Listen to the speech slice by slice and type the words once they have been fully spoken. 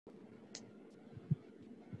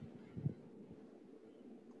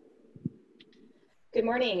Good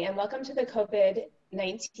morning and welcome to the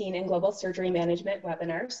COVID-19 and Global Surgery Management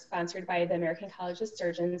webinar sponsored by the American College of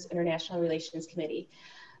Surgeons International Relations Committee.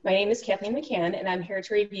 My name is Kathleen McCann and I'm here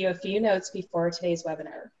to review a few notes before today's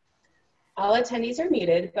webinar. All attendees are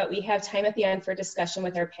muted, but we have time at the end for discussion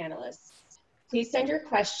with our panelists. Please send your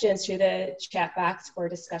questions through the chat box for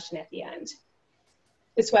discussion at the end.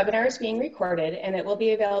 This webinar is being recorded and it will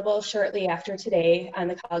be available shortly after today on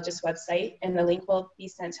the college's website, and the link will be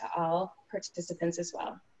sent to all participants as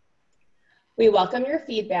well. We welcome your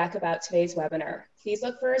feedback about today's webinar. Please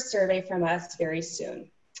look for a survey from us very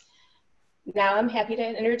soon. Now I'm happy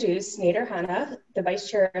to introduce Nader Hanna, the Vice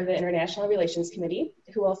Chair of the International Relations Committee,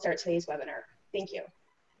 who will start today's webinar. Thank you.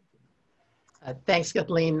 Thanks,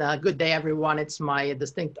 Kathleen. Good day, everyone. It's my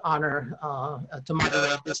distinct honor to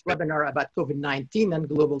moderate this webinar about COVID-19 and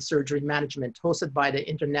global surgery management, hosted by the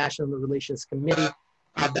International Relations Committee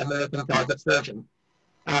at the American College of Surgeons.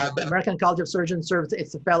 The American College of Surgeons serves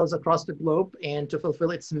its fellows across the globe, and to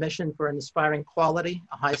fulfill its mission for inspiring quality,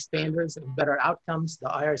 high standards, and better outcomes, the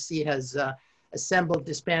IRC has assembled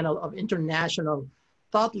this panel of international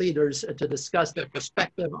thought leaders to discuss their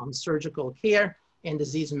perspective on surgical care and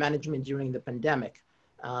disease management during the pandemic.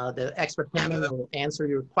 The expert panel will answer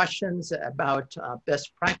your questions about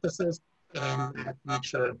best practices and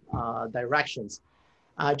future directions.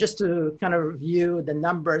 Just to kind of review the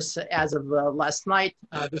numbers as of last night,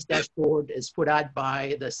 this dashboard is put out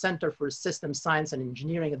by the Center for Systems Science and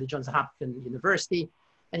Engineering at the Johns Hopkins University.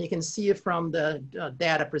 And you can see from the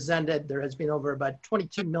data presented, there has been over about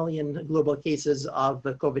 22 million global cases of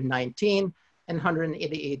COVID-19. In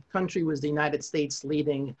 188 countries, with the United States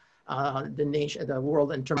leading the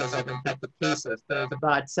world in terms of infected cases. There's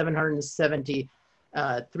about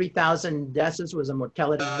 773,000 deaths, with a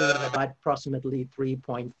mortality rate of about approximately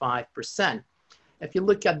 3.5%. If you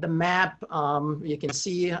look at the map, you can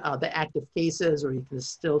see the active cases, or you can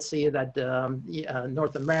still see that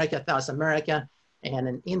North America, South America, and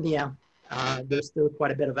in India, there's still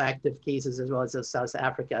quite a bit of active cases, as well as South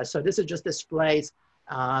Africa. So this just displays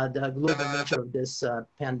the global nature of this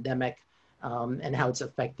pandemic and how it's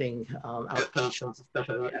affecting our patients,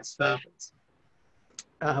 especially as surgeons.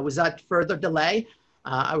 Without further delay,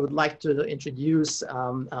 I would like to introduce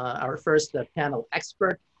our first panel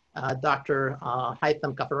expert, Dr.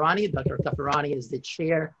 Haitham Kafarani. Dr. Kafarani is the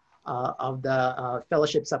chair of the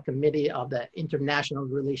Fellowship Subcommittee of the International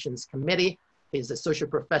Relations Committee. He's associate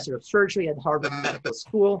professor of surgery at Harvard Medical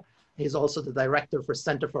School. He's also the director for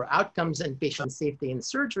Center for Outcomes and Patient Safety in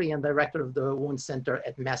Surgery and director of the Wound Center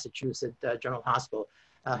at Massachusetts General Hospital.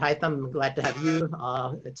 Haitham, I'm glad to have you.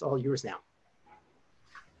 It's all yours now.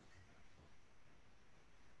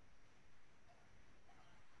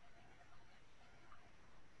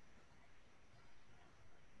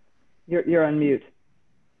 You're on mute.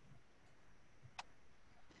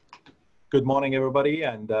 Good morning, everybody,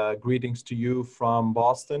 and greetings to you from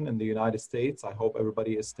Boston in the United States. I hope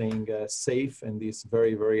everybody is staying safe in these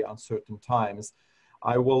very, very uncertain times.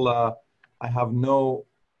 I have no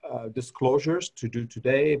disclosures to do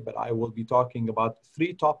today, but I will be talking about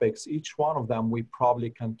 3 topics. Each one of them, we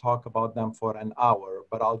probably can talk about them for an hour,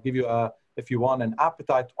 but I'll give you, if you want, an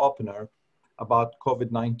appetite opener about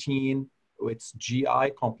COVID-19, its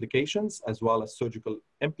GI complications, as well as surgical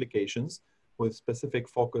implications, with specific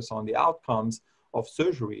focus on the outcomes of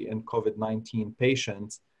surgery in COVID-19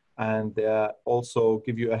 patients, and also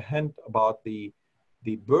give you a hint about the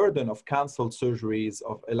burden of canceled surgeries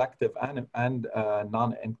of elective and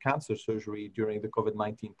non-cancer surgery during the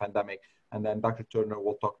COVID-19 pandemic. And then Dr. Turner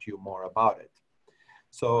will talk to you more about it.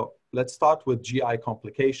 So let's start with GI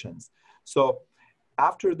complications. So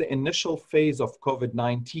after the initial phase of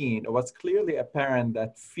COVID-19, it was clearly apparent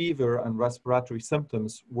that fever and respiratory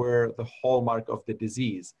symptoms were the hallmark of the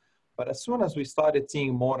disease. But as soon as we started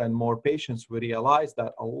seeing more and more patients, we realized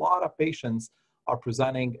that a lot of patients are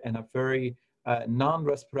presenting in a very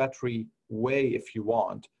non-respiratory way, if you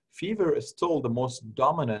want. Fever is still the most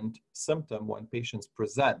dominant symptom when patients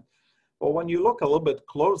present. But when you look a little bit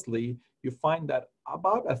closely, you find that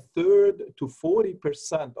about 1/3 to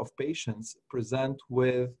 40% of patients present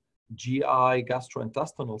with GI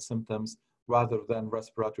gastrointestinal symptoms rather than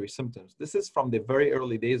respiratory symptoms. This is from the very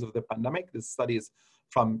early days of the pandemic. This study is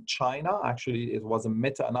from China. Actually, it was a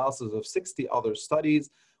meta-analysis of 60 other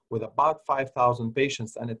studies with about 5,000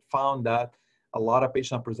 patients, and it found that a lot of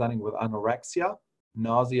patients are presenting with anorexia,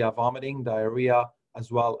 nausea, vomiting, diarrhea,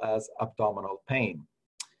 as well as abdominal pain.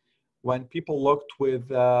 When people looked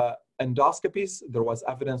with endoscopies, there was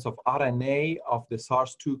evidence of RNA of the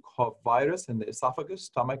SARS-2 virus in the esophagus,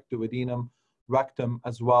 stomach, duodenum, rectum,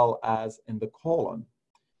 as well as in the colon.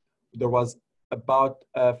 There was about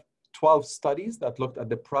 12 studies that looked at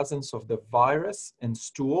the presence of the virus in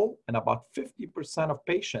stool, and about 50% of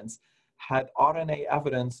patients had RNA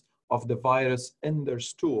evidence of the virus in their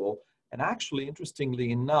stool. And actually,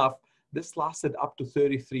 interestingly enough, this lasted up to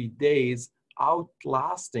 33 days,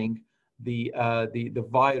 outlasting the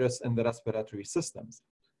virus in the respiratory systems.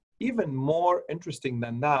 Even more interesting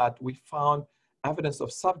than that, we found evidence of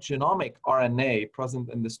subgenomic RNA present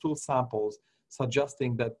in the stool samples,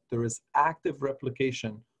 suggesting that there is active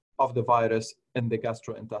replication of the virus in the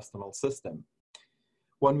gastrointestinal system.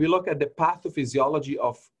 When we look at the pathophysiology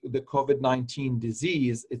of the COVID-19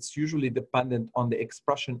 disease, it's usually dependent on the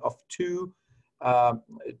expression of two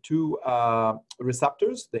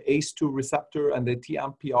receptors, the ACE2 receptor and the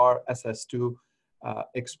TMPRSS2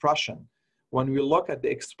 expression. When we look at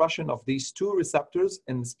the expression of these two receptors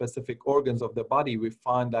in specific organs of the body, we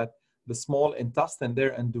find that the small intestine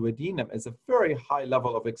there and duodenum is a very high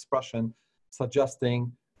level of expression,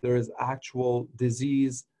 suggesting there is actual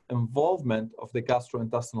disease involvement of the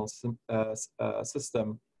gastrointestinal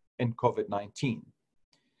system in COVID-19.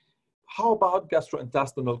 How about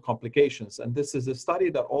gastrointestinal complications? And this is a study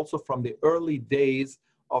that also from the early days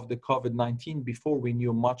of the COVID-19, before we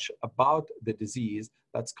knew much about the disease,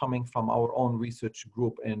 that's coming from our own research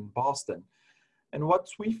group in Boston. And what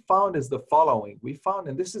we found is the following. We found,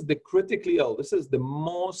 and this is the critically ill, this is the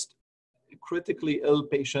most critically ill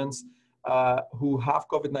patients who have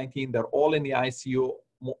COVID-19. They're all in the ICU.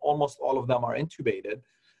 Almost all of them are intubated.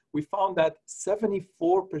 We found that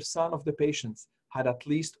 74% of the patients had at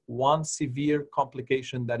least one severe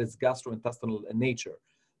complication that is gastrointestinal in nature.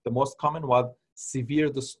 The most common was severe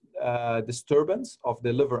disturbance of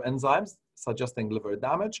the liver enzymes, suggesting liver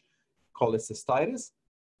damage, cholecystitis,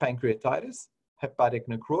 pancreatitis, hepatic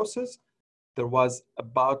necrosis. There was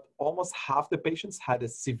about almost half the patients had a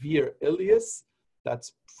severe ileus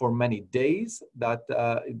that's for many days that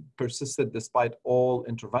persisted despite all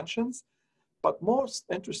interventions. But most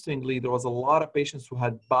interestingly, there was a lot of patients who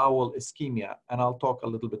had bowel ischemia, and I'll talk a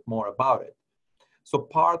little bit more about it. So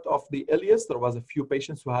part of the ileus, there was a few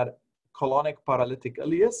patients who had colonic paralytic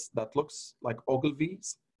ileus that looks like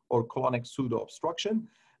Ogilvy's or colonic pseudo-obstruction,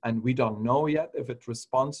 and we don't know yet if it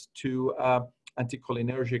responds to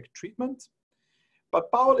anticholinergic treatment.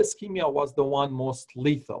 But bowel ischemia was the one most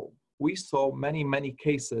lethal. We saw many, many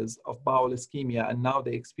cases of bowel ischemia, and now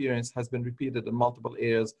the experience has been repeated in multiple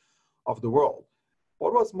areas of the world.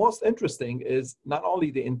 What was most interesting is not only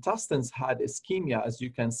the intestines had ischemia, as you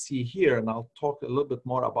can see here, and I'll talk a little bit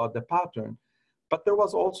more about the pattern, but there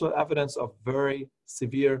was also evidence of very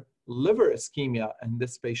severe liver ischemia in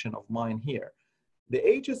this patient of mine here. The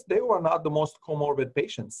ages, they were not the most comorbid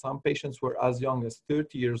patients. Some patients were as young as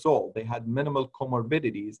 30 years old. They had minimal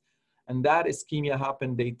comorbidities, and that ischemia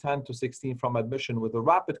happened day 10 to 16 from admission with a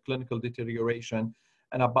rapid clinical deterioration,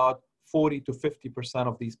 and about 40 to 50%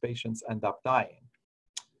 of these patients end up dying.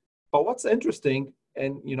 But what's interesting,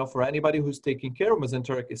 and for anybody who's taken care of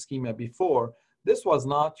mesenteric ischemia before, this was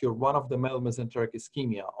not your run-of-the-mill mesenteric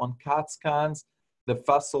ischemia. On CAT scans, the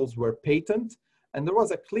vessels were patent, and there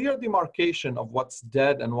was a clear demarcation of what's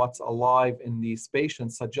dead and what's alive in these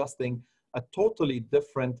patients, suggesting a totally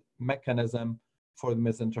different mechanism for the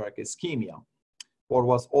mesenteric ischemia. What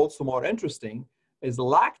was also more interesting is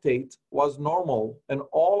lactate was normal in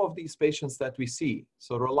all of these patients that we see.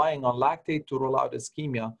 So relying on lactate to rule out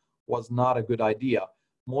ischemia was not a good idea.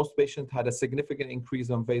 Most patients had a significant increase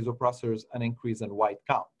in vasopressors and increase in white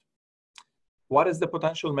count. What is the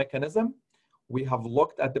potential mechanism? We have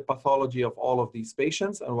looked at the pathology of all of these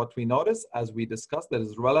patients, and what we notice, as we discussed, there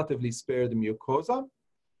is relatively spared mucosa.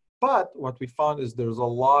 But what we found is there's a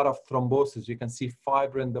lot of thrombosis. You can see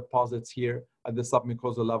fibrin deposits here at the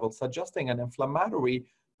submucosal level, suggesting an inflammatory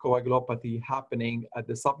coagulopathy happening at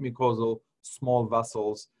the submucosal small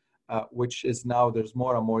vessels, which is now there's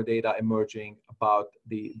more and more data emerging about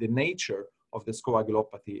the nature of this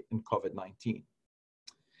coagulopathy in COVID-19.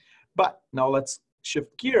 But now let's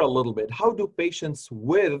shift gear a little bit. How do patients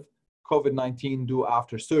with COVID-19 do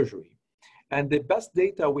after surgery? And the best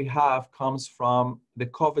data we have comes from the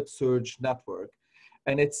COVID Surge Network.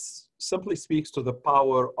 And it simply speaks to the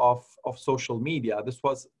power of social media. This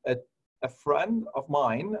was a friend of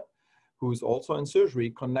mine who's also in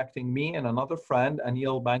surgery connecting me and another friend,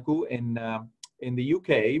 Anil Banku, in the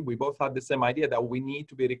UK. We both had the same idea that we need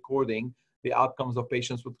to be recording the outcomes of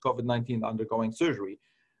patients with COVID-19 undergoing surgery.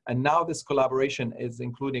 And now this collaboration is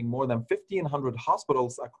including more than 1,500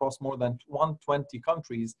 hospitals across more than 120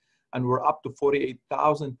 countries, and we're up to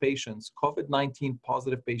 48,000 patients, COVID-19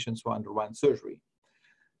 positive patients who underwent surgery.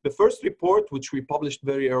 The first report, which we published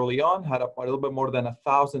very early on, had a little bit more than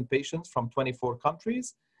 1,000 patients from 24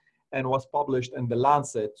 countries. and was published in The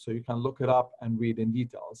Lancet, so you can look it up and read in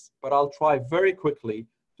details. But I'll try very quickly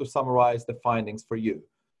to summarize the findings for you.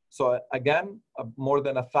 So again, more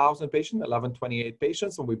than 1,000 patients, 1,128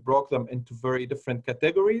 patients, and we broke them into very different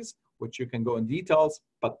categories, which you can go in details,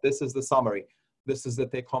 but this is the summary. This is the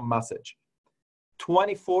take-home message.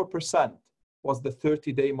 24% was the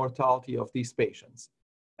 30-day mortality of these patients,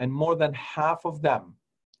 and more than half of them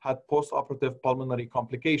had post-operative pulmonary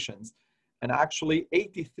complications, and actually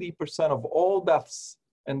 83% of all deaths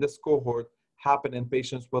in this cohort happen in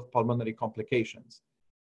patients with pulmonary complications.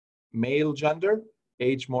 Male gender,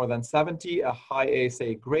 age more than 70, a high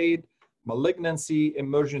ASA grade, malignancy,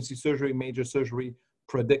 emergency surgery, major surgery,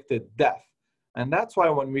 predicted death. And that's why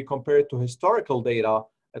when we compare it to historical data,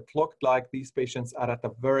 it looked like these patients are at a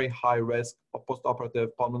very high risk of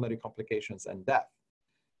postoperative pulmonary complications and death.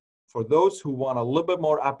 For those who want a little bit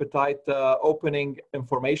more appetite opening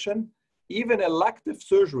information, even elective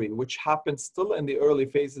surgery, which happened still in the early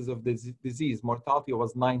phases of the disease, mortality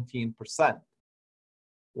was 19%.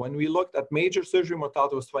 When we looked at major surgery,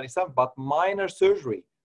 mortality was 27%, but minor surgery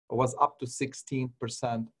was up to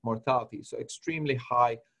 16% mortality, so extremely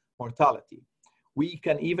high mortality. We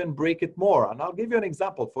can even break it more, and I'll give you an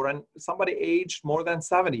example. For somebody aged more than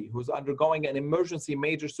 70 who's undergoing an emergency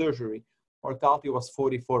major surgery, mortality was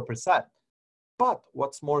 44%. But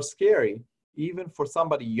what's more scary, even for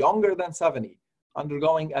somebody younger than 70,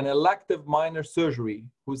 undergoing an elective minor surgery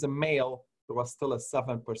who's a male, there was still a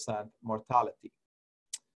 7% mortality.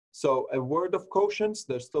 So a word of caution,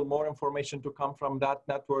 there's still more information to come from that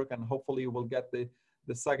network, and hopefully we'll get the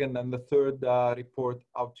second and the third report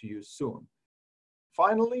out to you soon.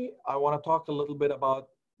 Finally, I want to talk a little bit about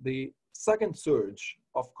the second surge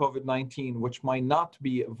of COVID-19, which might not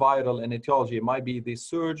be viral in etiology. It might be the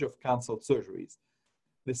surge of canceled surgeries.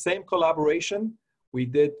 The same collaboration, we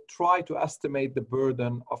did try to estimate the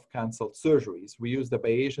burden of canceled surgeries. We used the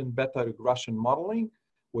Bayesian beta regression modeling,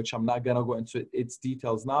 which I'm not going to go into its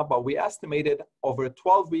details now, but we estimated over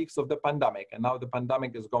 12 weeks of the pandemic, and now the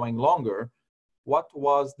pandemic is going longer, what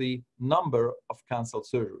was the number of canceled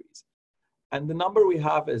surgeries. And the number we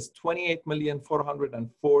have is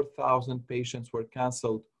 28,404,000 patients were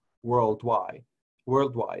canceled worldwide,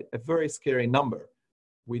 a very scary number.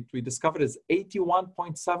 We discovered is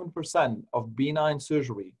 81.7% of benign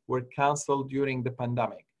surgery were canceled during the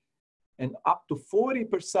pandemic. And up to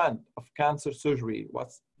 40% of cancer surgery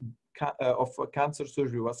was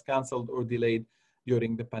canceled or delayed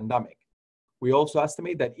during the pandemic. We also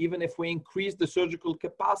estimate that even if we increase the surgical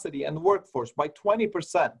capacity and workforce by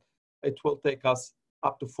 20%, it will take us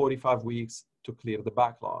up to 45 weeks to clear the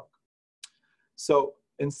backlog. So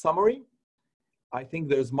in summary, I think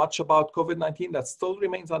there's much about COVID-19 that still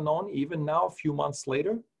remains unknown, even now, a few months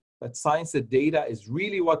later. That science and data is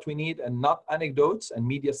really what we need, and not anecdotes and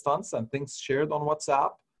media stunts and things shared on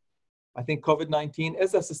WhatsApp. I think COVID-19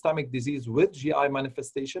 is a systemic disease with GI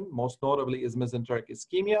manifestation, most notably is mesenteric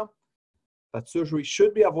ischemia. That surgery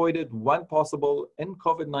should be avoided when possible in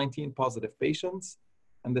COVID-19 positive patients.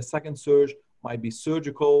 And the second surge might be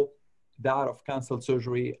surgical, that of canceled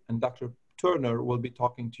surgery, and Dr. Turner will be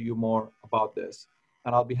talking to you more about this.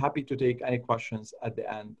 And I'll be happy to take any questions at the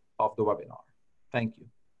end of the webinar. Thank you.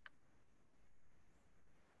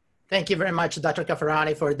 Thank you very much, Dr.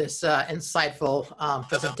 Kafarani, for this insightful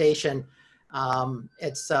presentation.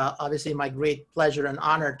 It's obviously my great pleasure and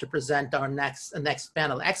honor to present our next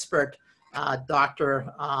panel expert,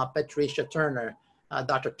 Dr. Patricia Turner.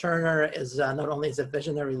 Dr. Turner is not only is a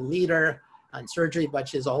visionary leader in surgery, but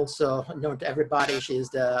she's also known to everybody. She is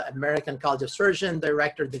the American College of Surgeons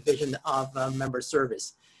Director, Division of Member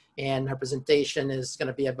Service. And her presentation is going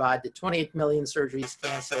to be about the 28 million surgeries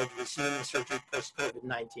canceled, resuming surgery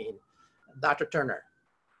post-COVID-19. Dr. Turner.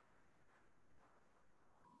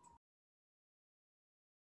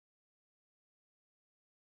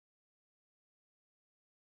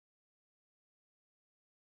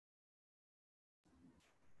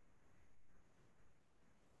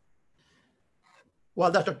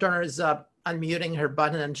 While Dr. Turner is unmuting her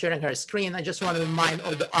button and sharing her screen, I just want to remind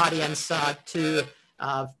all the audience to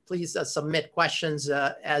please submit questions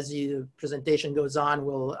as the presentation goes on.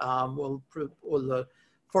 We'll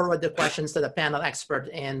forward the questions to the panel expert,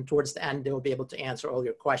 and towards the end, they will be able to answer all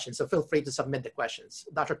your questions. So feel free to submit the questions.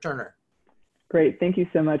 Dr. Turner. Great. Thank you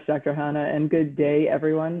so much, Dr. Hanna, and good day,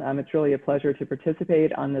 everyone. It's really a pleasure to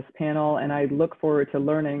participate on this panel, and I look forward to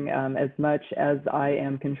learning as much as I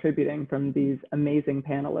am contributing from these amazing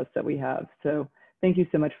panelists that we have. So thank you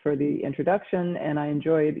so much for the introduction, and I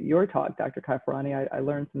enjoyed your talk, Dr. Kafarani. I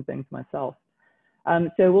learned some things myself.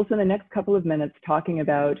 So we'll spend the next couple of minutes talking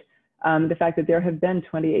about the fact that there have been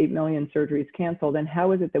 28 million surgeries canceled, and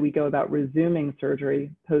how is it that we go about resuming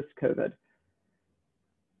surgery post-COVID?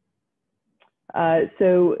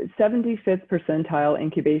 So 75th percentile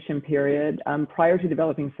incubation period prior to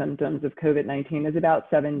developing symptoms of COVID-19 is about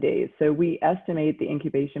 7 days. So we estimate the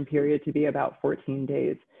incubation period to be about 14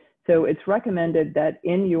 days. So it's recommended that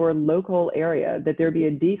in your local area that there be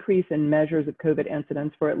a decrease in measures of COVID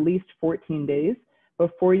incidence for at least 14 days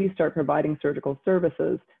before you start providing surgical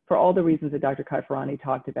services for all the reasons that Dr. Kaifarani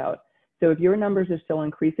talked about. So if your numbers are still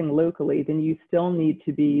increasing locally, then you still need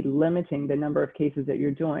to be limiting the number of cases that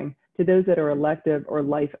you're doing to those that are elective or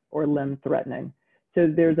life or limb threatening. So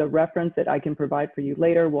there's a reference that I can provide for you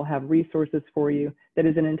later. We'll have resources for you that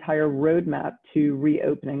is an entire roadmap to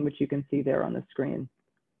reopening, which you can see there on the screen.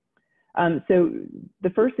 So the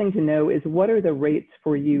first thing to know is, what are the rates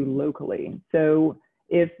for you locally? So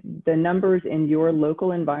if the numbers in your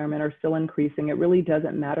local environment are still increasing, it really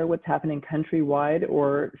doesn't matter what's happening countrywide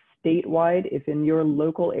or statewide. If in your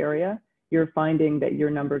local area, you're finding that your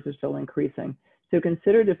numbers are still increasing. So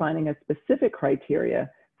consider defining a specific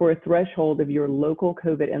criteria for a threshold of your local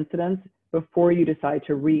COVID incidence before you decide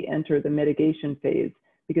to re-enter the mitigation phase.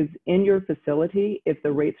 Because in your facility, if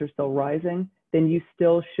the rates are still rising, then you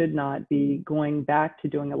still should not be going back to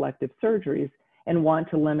doing elective surgeries and want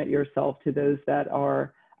to limit yourself to those that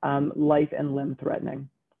are life and limb threatening.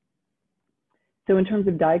 So in terms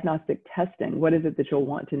of diagnostic testing, what is it that you'll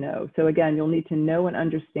want to know? So again, you'll need to know and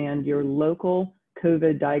understand your local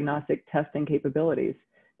COVID diagnostic testing capabilities,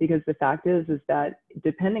 because the fact is that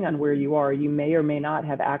depending on where you are, you may or may not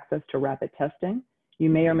have access to rapid testing. You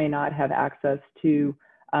may or may not have access to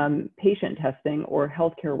patient testing or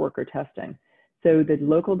healthcare worker testing. So the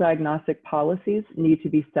local diagnostic policies need to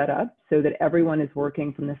be set up so that everyone is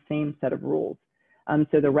working from the same set of rules.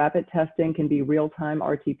 So the rapid testing can be real-time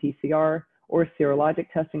RT-PCR or serologic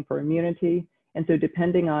testing for immunity. And so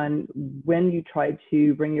depending on when you try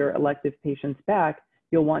to bring your elective patients back,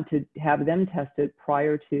 you'll want to have them tested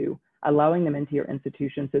prior to allowing them into your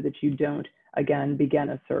institution so that you don't, again, begin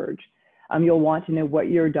a surge. You'll want to know what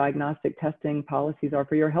your diagnostic testing policies are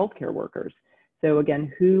for your healthcare workers. So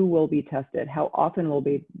again, who will be tested? How often will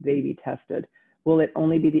they be tested? Will it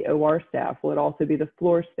only be the OR staff? Will it also be the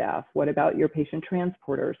floor staff? What about your patient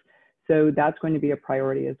transporters? So that's going to be a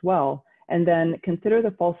priority as well. And then consider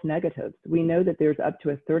the false negatives. We know that there's up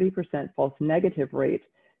to a 30% false negative rate.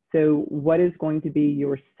 So what is going to be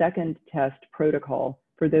your second test protocol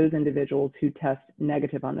for those individuals who test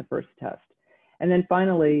negative on the first test? And then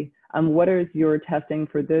finally, what is your testing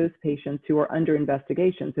for those patients who are under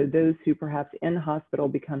investigation? So those who perhaps in hospital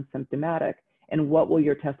become symptomatic, and what will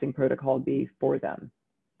your testing protocol be for them?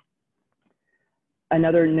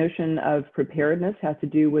 Another notion of preparedness has to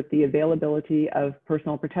do with the availability of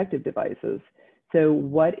personal protective devices. So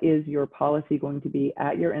what is your policy going to be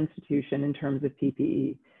at your institution in terms of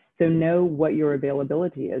PPE? So know what your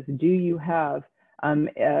availability is. Do you have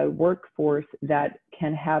a workforce that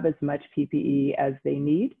can have as much PPE as they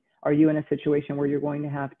need? Are you in a situation where you're going to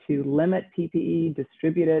have to limit PPE,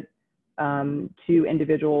 distribute it to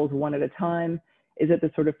individuals one at a time? Is it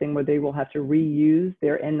the sort of thing where they will have to reuse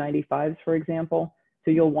their N95s, for example?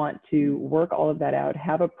 So you'll want to work all of that out,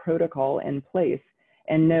 have a protocol in place,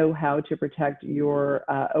 and know how to protect your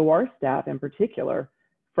OR staff in particular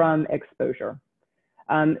from exposure.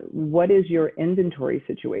 What is your inventory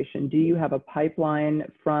situation? Do you have a pipeline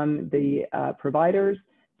from the providers?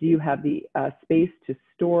 Do you have the space to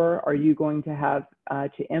store? Are you going to have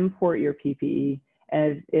to import your PPE?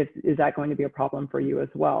 And is that going to be a problem for you as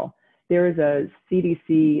well? There is a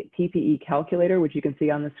CDC PPE calculator, which you can see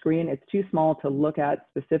on the screen. It's too small to look at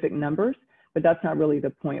specific numbers, but that's not really the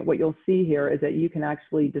point. What you'll see here is that you can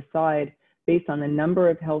actually decide based on the number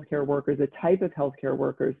of healthcare workers, the type of healthcare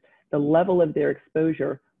workers, the level of their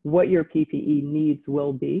exposure, what your PPE needs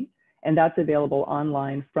will be. And that's available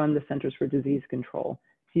online from the Centers for Disease Control.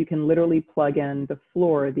 So you can literally plug in the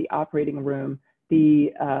floor, the operating room,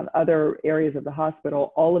 the other areas of the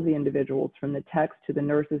hospital, all of the individuals from the techs to the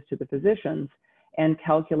nurses to the physicians, and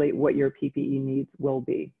calculate what your PPE needs will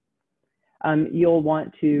be. You'll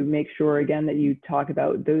want to make sure, again, that you talk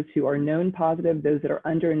about those who are known positive, those that are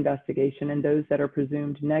under investigation, and those that are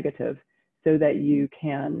presumed negative, so that you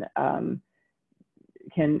can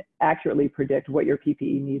accurately predict what your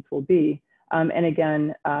PPE needs will be. And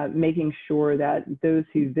again, making sure that those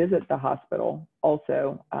who visit the hospital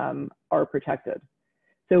also are protected.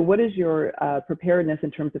 So what is your preparedness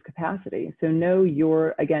in terms of capacity? So know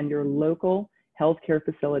your, again, your local healthcare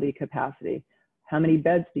facility capacity. How many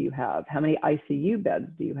beds do you have? How many ICU beds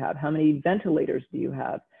do you have? How many ventilators do you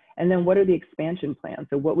have? And then what are the expansion plans?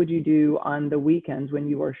 So what would you do on the weekends when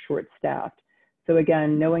you are short-staffed? So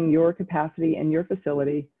again, knowing your capacity in your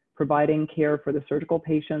facility, providing care for the surgical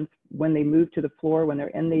patients when they move to the floor, when they're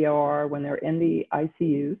in the OR, when they're in the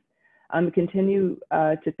ICUs. Continue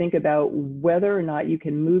to think about whether or not you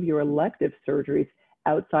can move your elective surgeries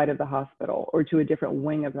outside of the hospital or to a different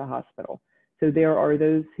wing of the hospital. So there are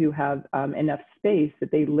those who have enough space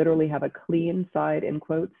that they literally have a clean side, in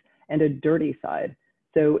quotes, and a dirty side.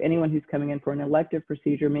 So anyone who's coming in for an elective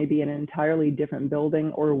procedure may be in an entirely different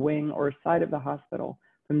building or wing or side of the hospital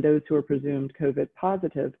from those who are presumed COVID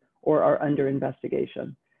positive or are under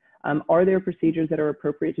investigation. Are there procedures that are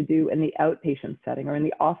appropriate to do in the outpatient setting or in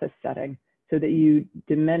the office setting so that you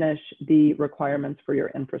diminish the requirements for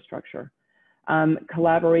your infrastructure?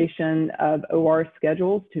 Collaboration of OR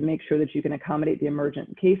schedules to make sure that you can accommodate the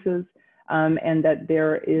emergent cases and that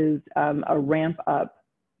there is a ramp up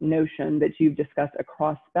notion that you've discussed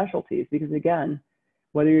across specialties, because again,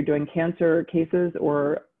 whether you're doing cancer cases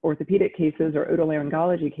or orthopedic cases or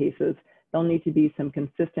otolaryngology cases, there'll need to be some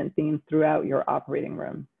consistent themes throughout your operating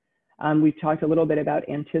room. We've talked a little bit about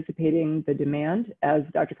anticipating the demand. As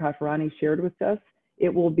Dr. Kafrani shared with us,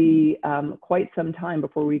 it will be quite some time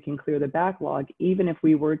before we can clear the backlog, even if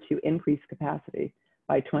we were to increase capacity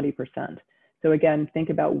by 20%. So again, think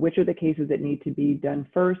about which are the cases that need to be done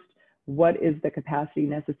first. What is the capacity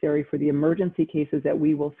necessary for the emergency cases that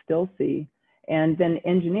we will still see? And then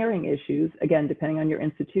engineering issues, again, depending on your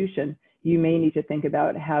institution, you may need to think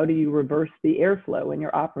about how do you reverse the airflow in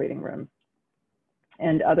your operating room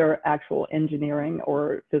and other actual engineering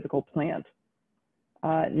or physical plant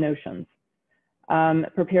notions.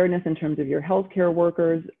 Preparedness in terms of your healthcare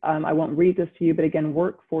workers. I won't read this to you, but again,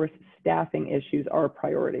 workforce staffing issues are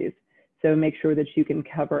priorities. So make sure that you can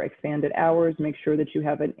cover expanded hours, make sure that you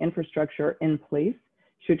have an infrastructure in place.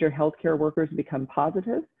 Should your healthcare workers become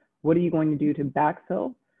positive, what are you going to do to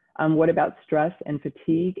backfill? What about stress and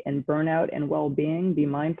fatigue and burnout and well-being? Be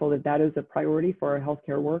mindful that that is a priority for our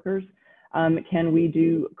healthcare workers. Can we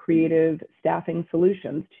do creative staffing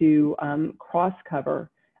solutions to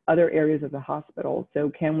cross-cover other areas of the hospital?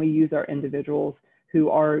 So can we use our individuals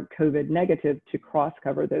who are COVID negative to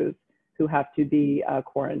cross-cover those who have to be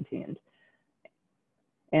quarantined?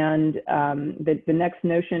 And the next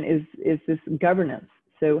notion is this governance.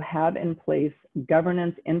 So have in place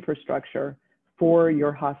governance infrastructure for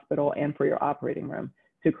your hospital and for your operating room.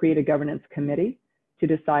 To create a governance committee to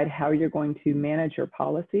decide how you're going to manage your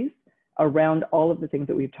policies around all of the things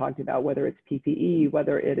that we've talked about, whether it's PPE,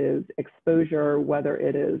 whether it is exposure, whether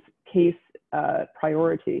it is case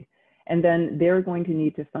priority. And then they're going to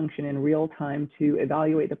need to function in real time to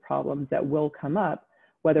evaluate the problems that will come up,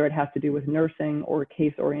 whether it has to do with nursing or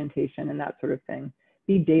case orientation and that sort of thing.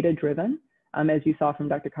 Be data driven. As you saw from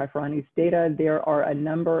Dr. Kafrani's data, there are a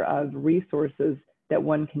number of resources that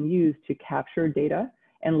one can use to capture data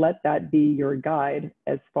and let that be your guide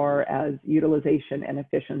as far as utilization and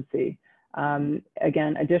efficiency.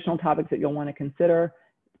 Again, additional topics that you'll want to consider: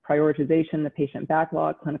 prioritization, the patient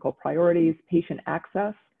backlog, clinical priorities, patient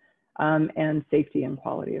access, and safety and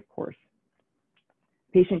quality, of course.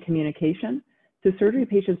 Patient communication. So surgery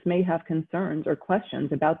patients may have concerns or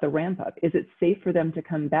questions about the ramp up. Is it safe for them to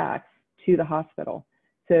come back to the hospital?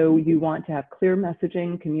 So you want to have clear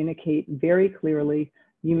messaging, communicate very clearly.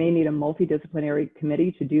 You may need a multidisciplinary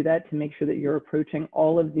committee to do that, to make sure that you're approaching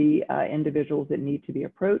all of the individuals that need to be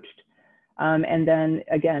approached. And then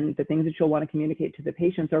again, the things that you'll want to communicate to the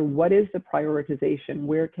patients are: what is the prioritization?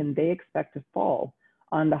 Where can they expect to fall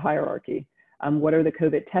on the hierarchy? What are the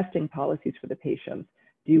COVID testing policies for the patients?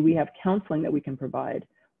 Do we have counseling that we can provide?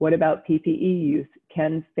 What about PPE use?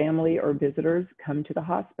 Can family or visitors come to the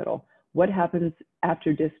hospital? What happens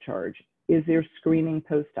after discharge? Is there screening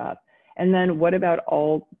post-op? And then what about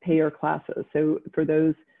all payer classes? So for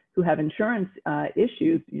those who have insurance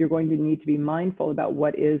issues, you're going to need to be mindful about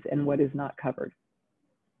what is and what is not covered.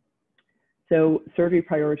 So surgery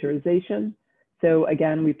prioritization. So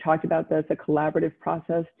again, we've talked about this, a collaborative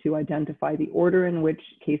process to identify the order in which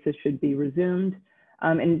cases should be resumed.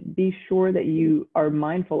 And be sure that you are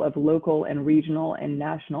mindful of local and regional and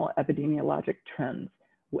national epidemiologic trends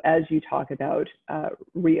as you talk about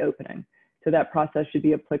reopening. So that process should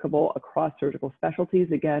be applicable across surgical specialties.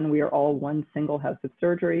 Again, we are all one single house of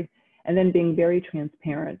surgery. And then being very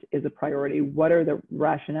transparent is a priority. What are the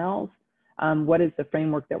rationales? What is the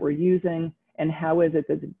framework that we're using? And how is it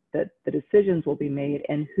that the decisions will be made,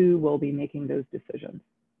 and who will be making those decisions?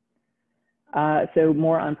 So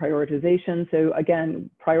more on prioritization. So again,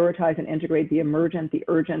 prioritize and integrate the emergent, the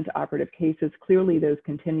urgent operative cases. Clearly, those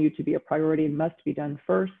continue to be a priority and must be done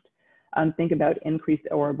first. Think about increased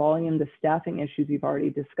OR volume, the staffing issues you've already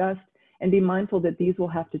discussed, and be mindful that these will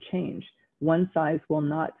have to change. One size will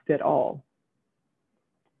not fit all.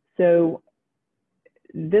 So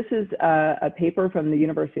this is a paper from the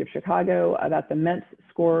University of Chicago about the MENTS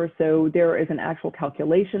score. So there is an actual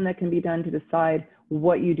calculation that can be done to decide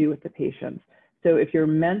what you do with the patients. So if your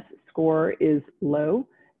MENTS score is low,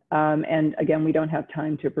 and again, we don't have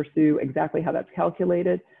time to pursue exactly how that's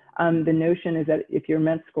calculated, the notion is that if your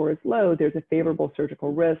MENTS score is low, there's a favorable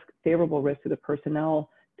surgical risk, favorable risk to the personnel,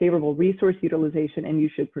 favorable resource utilization, and you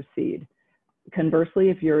should proceed. Conversely,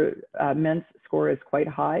 if your MENTS score is quite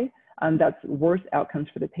high, that's worse outcomes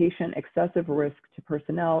for the patient, excessive risk to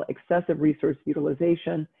personnel, excessive resource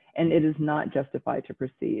utilization, and it is not justified to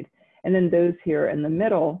proceed. And then those here in the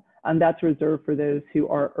middle, that's reserved for those who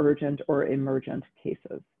are urgent or emergent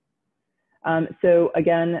cases. So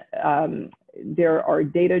again, there are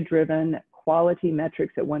data-driven quality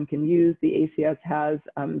metrics that one can use. The ACS has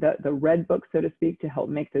the red book, so to speak, to help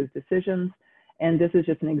make those decisions. And this is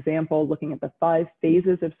just an example looking at the 5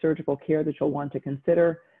 phases of surgical care that you'll want to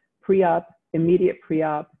consider: pre-op, immediate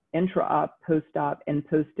pre-op, intra-op, post-op, and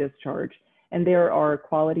post-discharge. And there are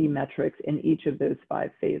quality metrics in each of those 5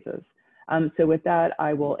 phases. So with that,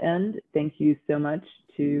 I will end. Thank you so much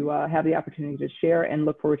to have the opportunity to share, and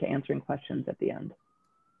look forward to answering questions at the end.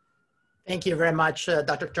 Thank you very much,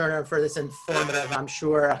 Dr. Turner, for this informative. I'm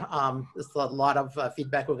sure there's a lot of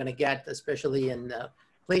feedback we're going to get, especially in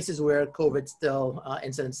places where COVID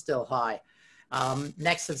incidence still high.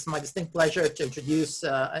 Next, it's my distinct pleasure to introduce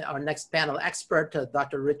our next panel expert,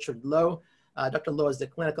 Dr. Richard Loh. Dr. Loh is the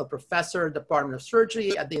clinical professor, Department of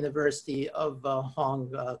Surgery at the University of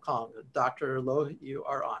Hong Kong. Dr. Loh, you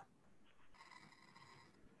are on.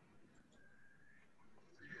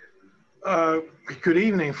 Good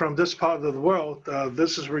evening from this part of the world.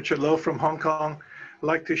 This is Richard Loh from Hong Kong. I'd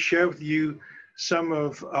like to share with you some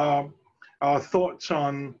of our thoughts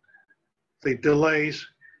on the delays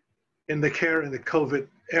in the care in the COVID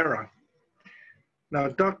era. Now,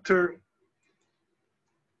 Dr.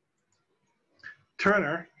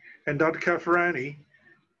 Turner and Dr. Caffarani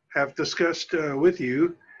have discussed with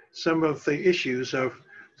you some of the issues of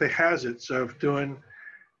the hazards of doing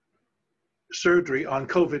surgery on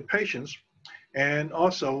COVID patients, and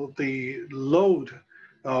also the load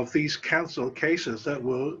of these canceled cases that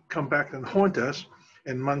will come back and haunt us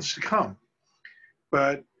in months to come.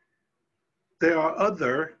 But there are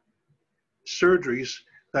other surgeries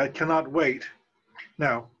that cannot wait.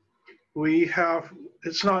 Now,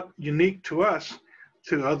 it's not unique to us,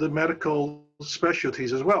 to other medical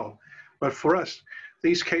specialties as well. But for us,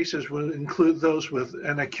 these cases will include those with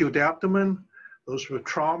an acute abdomen, those with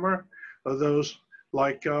trauma, or those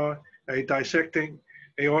like a dissecting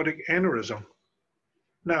aortic aneurysm.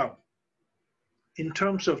 Now, in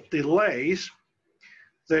terms of delays,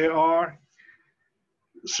 there are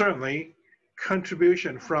certainly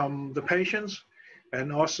contribution from the patients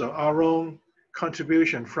and also our own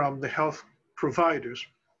contribution from the health providers.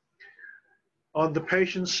 On the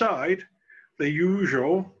patient side, the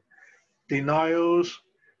usual denials,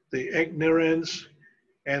 the ignorance,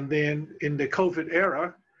 and then in the COVID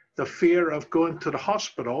era, the fear of going to the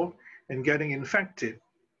hospital and getting infected.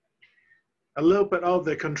 A little bit out of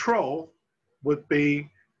their control would be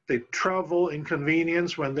the travel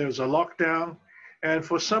inconvenience when there's a lockdown. And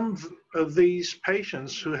for some of these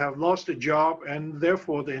patients who have lost a job and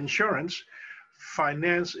therefore the insurance,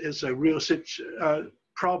 finance is a real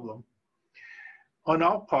problem. On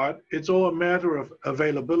our part, it's all a matter of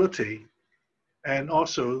availability and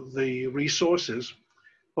also the resources,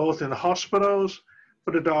 both in the hospitals,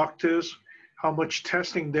 for the doctors, how much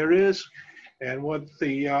testing there is, and what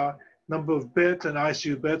the number of beds and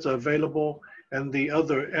ICU beds are available, and the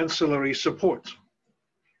other ancillary supports.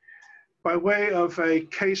 By way of a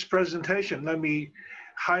case presentation, let me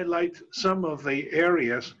highlight some of the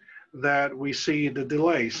areas that we see the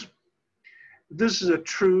delays. This is a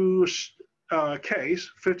true case,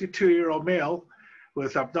 52-year-old male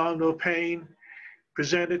with abdominal pain,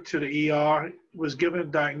 presented to the ER, was given a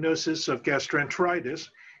diagnosis of gastroenteritis,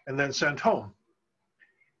 and then sent home.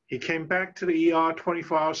 He came back to the ER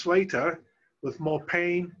 24 hours later with more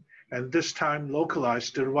pain, and this time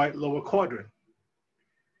localized to the right lower quadrant.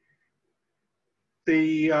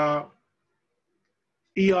 The ER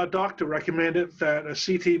doctor recommended that a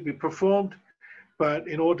CT be performed, but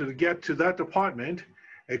in order to get to that department,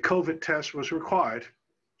 a COVID test was required,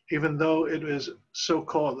 even though it was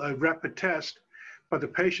so-called a rapid test, but the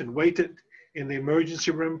patient waited in the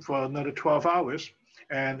emergency room for another 12 hours,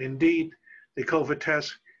 and indeed, the COVID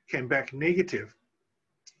test came back negative.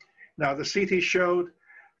 Now, the CT showed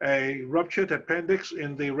a ruptured appendix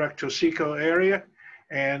in the rectocecal area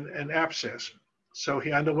and an abscess. So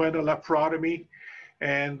he underwent a laparotomy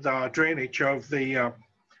and drainage of the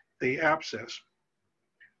abscess.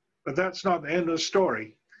 But that's not the end of the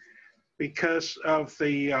story. Because of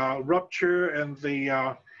the rupture and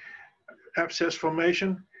the abscess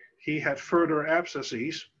formation, he had further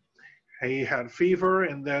abscesses. He had fever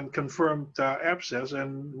and then confirmed abscess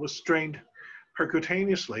and was drained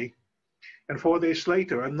percutaneously. And 4 days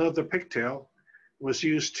later, another pigtail was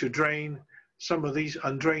used to drain some of these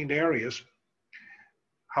undrained areas.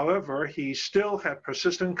 However, he still had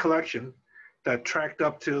persistent collection that tracked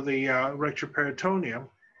up to the retroperitoneum,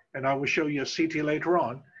 and I will show you a CT later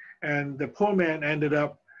on. And the poor man ended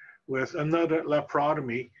up with another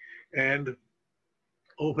laparotomy and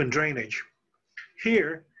open drainage.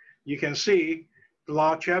 Here, you can see the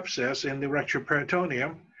large abscess in the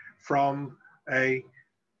retroperitoneum from a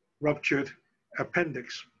ruptured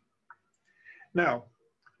appendix. Now,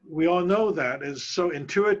 we all know that it's so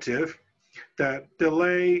intuitive that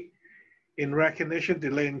delay in recognition,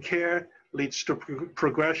 delay in care leads to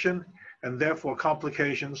progression and therefore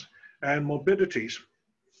complications and morbidities.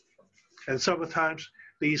 And sometimes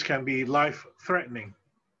these can be life-threatening.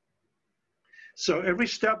 So every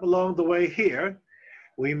step along the way here,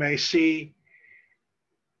 we may see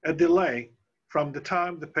a delay from the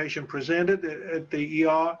time the patient presented at the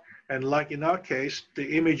ER, and like in our case,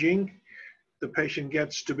 the imaging, the patient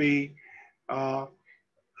gets to be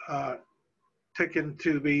taken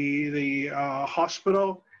to the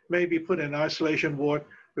hospital, maybe put in isolation ward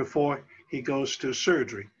before he goes to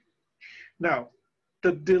surgery. Now,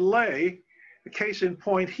 the delay, the case in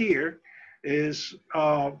point here is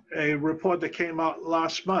a report that came out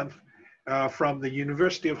last month from the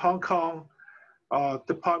University of Hong Kong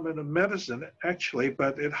Department of Medicine, actually,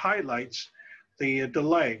 but it highlights the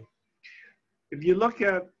delay. If you look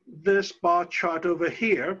at this bar chart over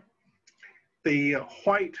here, the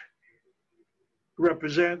white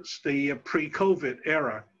represents the pre-COVID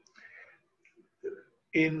era.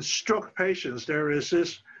 In stroke patients, there is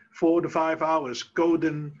this 4 to 5 hours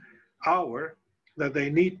golden hour that they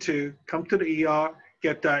need to come to the ER,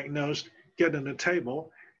 get diagnosed, get on the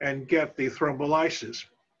table, and get the thrombolysis.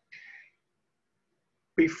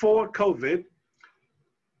 Before COVID,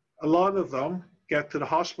 a lot of them get to the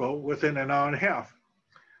hospital within an hour and a half.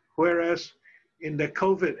 Whereas in the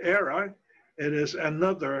COVID era, it is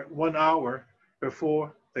another 1 hour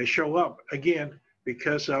before they show up, again,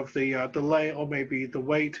 because of the delay or maybe the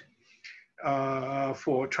wait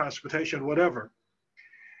for transportation, whatever.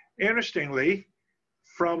 Interestingly,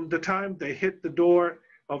 from the time they hit the door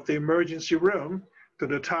of the emergency room to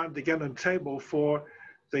the time they get on the table for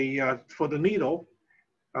the needle,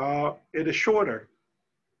 it is shorter.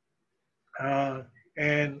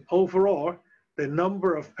 And overall, the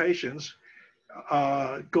number of patients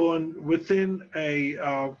going within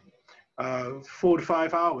a 4 to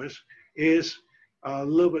 5 hours is a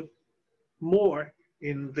little bit more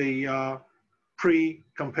in the pre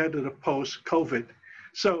compared to the post-COVID.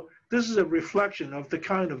 So this is a reflection of the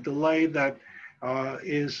kind of delay that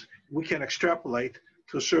we can extrapolate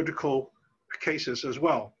to surgical cases as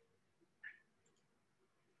well.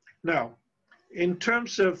 Now, in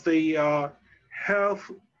terms of the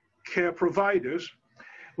health care providers,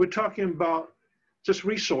 we're talking about just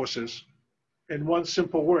resources. In one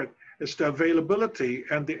simple word, it's the availability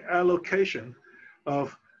and the allocation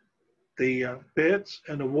of the beds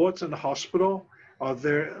and the wards in the hospital. Are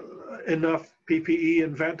there enough PPE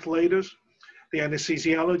and ventilators? The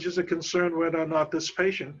anesthesiologists are concerned whether or not this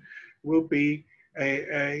patient will be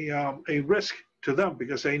a risk to them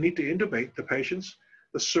because they need to intubate the patients.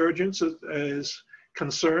 The surgeons is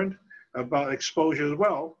concerned about exposure as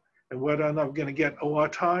well and whether or not we're going to get OR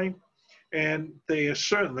time. And they are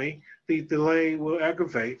certainly, the delay will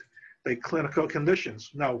aggravate the clinical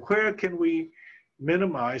conditions. Now, where can we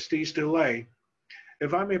minimize these delay?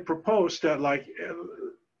 If I may propose that, like,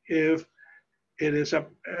 if it is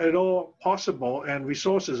at all possible and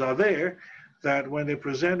resources are there, that when they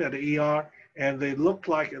present at the ER and they look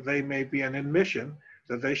like they may be an admission,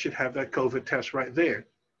 that they should have that COVID test right there.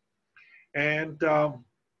 And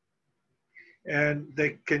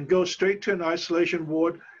they can go straight to an isolation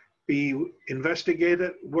ward, be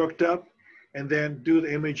investigated, worked up, and then do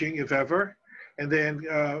the imaging if ever, and then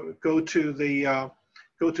go to the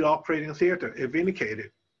operating theater if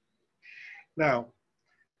indicated. Now,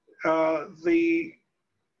 the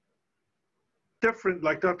different,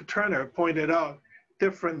 like Dr. Turner pointed out,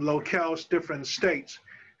 different locales, different states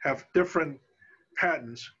have different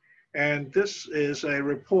patterns. And this is a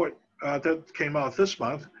report that came out this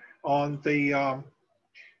month on the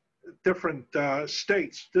different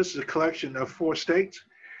states. This is a collection of 4 states.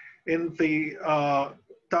 In the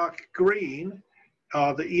dark green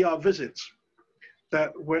are the ER visits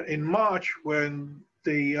that were in March when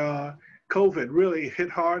the COVID really hit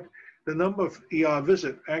hard. The number of ER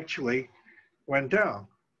visits actually went down,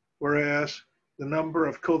 whereas the number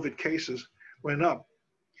of COVID cases went up.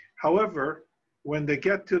 However, when they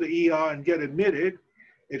get to the ER and get admitted,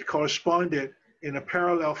 it corresponded in a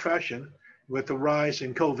parallel fashion with the rise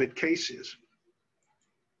in COVID cases.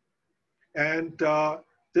 And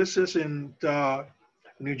this is in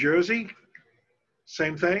New Jersey,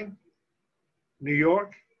 same thing, New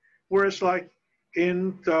York, whereas like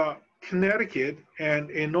in Connecticut and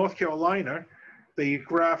in North Carolina, the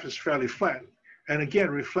graph is fairly flat. And again,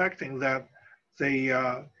 reflecting that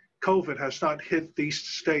the COVID has not hit these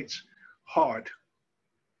states hard.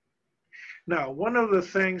 Now, one of the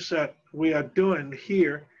things that we are doing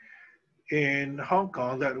here in Hong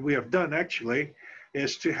Kong, that we have done actually,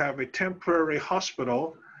 is to have a temporary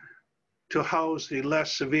hospital to house the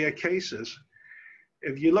less severe cases.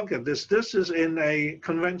 If you look at this, this is in a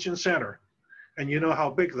convention center, and you know how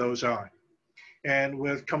big those are. And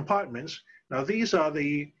with compartments, now these are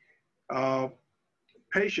the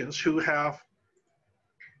patients who have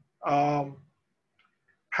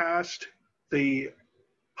passed the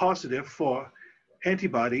positive for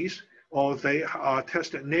antibodies, or they are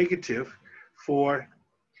tested negative for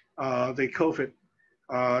the COVID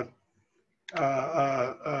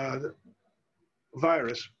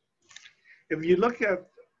virus. If you look at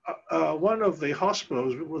one of the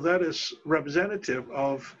hospitals that is representative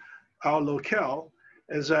of our locale,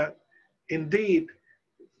 is that indeed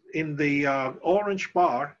in the orange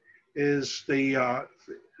bar is the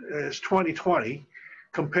is 2020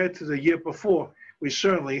 compared to the year before. We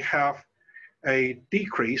certainly have a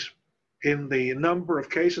decrease in the number of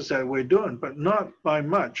cases that we're doing, but not by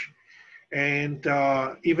much. And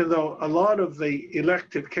even though a lot of the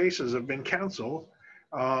elective cases have been canceled,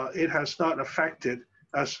 it has not affected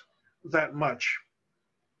us that much.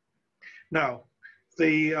 Now,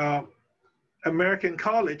 the American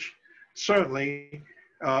College certainly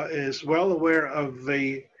is well aware of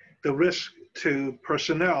the risk to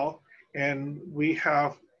personnel, and we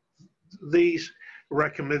have these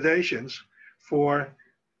recommendations for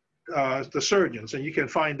the surgeons, and you can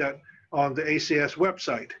find that on the ACS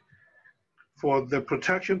website for the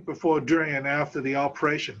protection before, during, and after the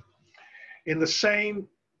operation. In the same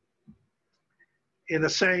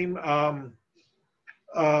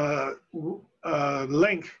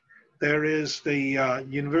link, there is the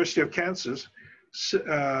University of Kansas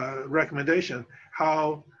recommendation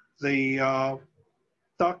how the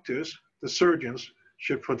doctors, the surgeons,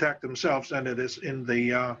 should protect themselves, and it is in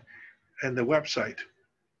the website.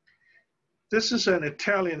 This is an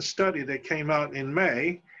Italian study that came out in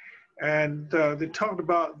May, and they talked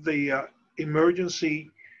about the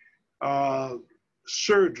emergency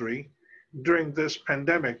surgery during this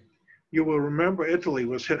pandemic. You will remember Italy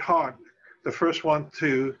was hit hard, the first one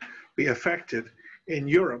to be affected in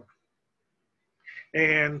Europe.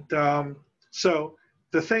 And so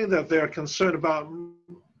the thing that they're concerned about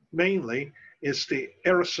mainly is the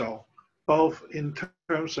aerosol, both in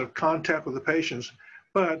terms of contact with the patients,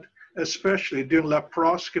 but especially during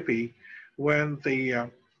laparoscopy when the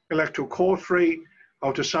electrocore-free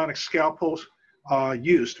ultrasonic scalpels are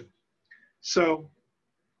used. So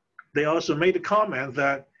they also made a comment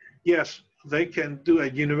that, yes, they can do a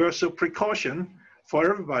universal precaution for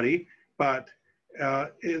everybody, but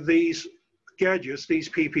these gadgets, these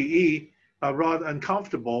PPE, are rather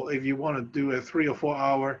uncomfortable if you want to do a 3 or 4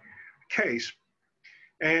 hour case.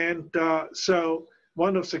 And so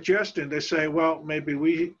one of the suggestions, they say, well, maybe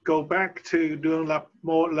we go back to doing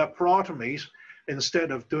more laparotomies instead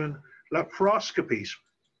of doing laparoscopies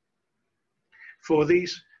for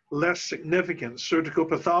these less significant surgical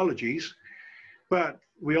pathologies. But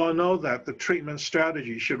we all know that the treatment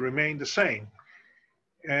strategy should remain the same.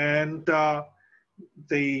 And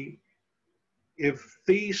if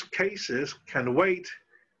these cases can wait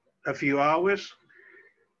a few hours,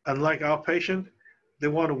 unlike our patient, they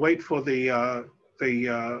want to wait for the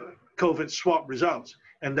COVID swab results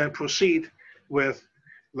and then proceed with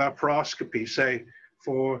laparoscopy, say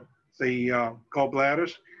for the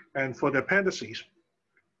gallbladders and for the appendices.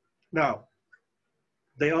 Now,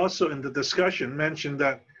 they also in the discussion mentioned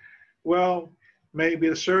that, well, maybe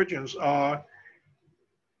the surgeons are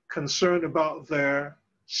concerned about their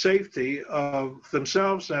safety of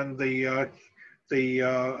themselves and the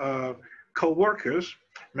co-workers.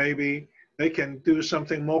 Maybe they can do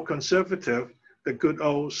something more conservative, the good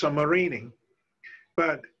old submarining.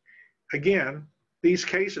 But again, these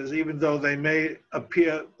cases, even though they may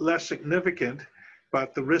appear less significant,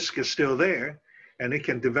 but the risk is still there, and it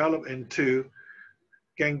can develop into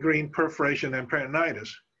gangrene, perforation, and peritonitis.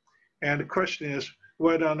 And the question is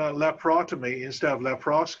whether or not laparotomy instead of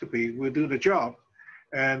laparoscopy will do the job.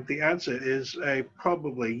 And the answer is a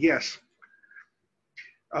probably yes.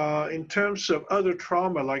 In terms of other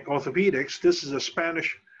trauma like orthopedics, this is a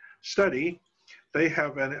Spanish study. They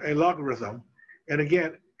have a logarithm. And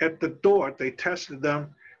again, at the door, they tested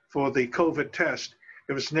them for the COVID test.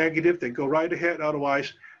 If it's negative, they go right ahead.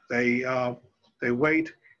 Otherwise, they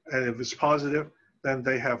wait. And if it's positive, then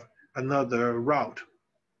they have another route.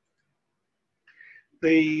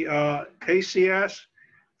 The ACS,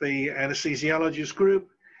 the anesthesiologist group,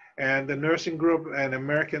 and the nursing group and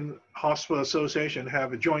American Hospital Association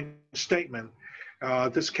have a joint statement.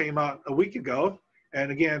 This came out a week ago. And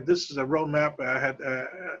again, this is a roadmap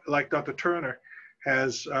like Dr. Turner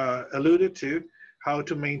has alluded to, how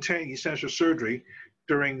to maintain essential surgery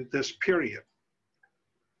during this period.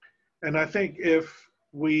 And I think if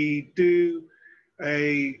we do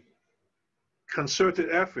a concerted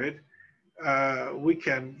effort, we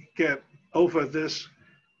can get over this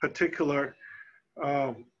particular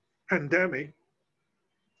pandemic,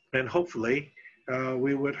 and hopefully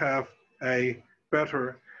we would have a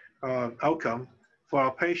better outcome for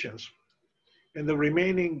our patients. In the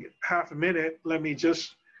remaining half a minute, let me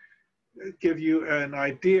just give you an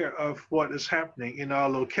idea of what is happening in our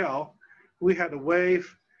locale. We had a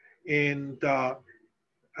wave in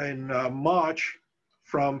March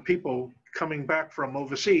from people coming back from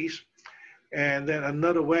overseas, and then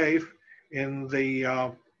another wave in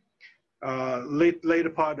the later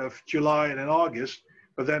part of July and in August.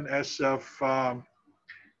 But then as of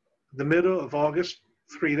the middle of August,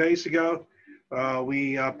 3 days ago,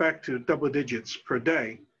 we are back to double digits per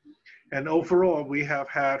day. And overall, we have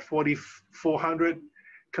had 4,400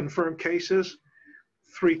 confirmed cases.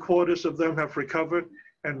 3/4 of them have recovered,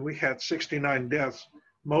 and we had 69 deaths,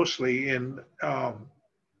 mostly in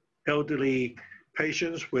elderly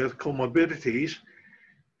patients with comorbidities.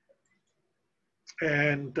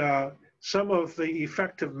 And some of the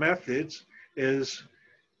effective methods is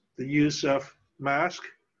the use of mask,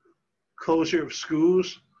 closure of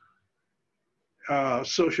schools,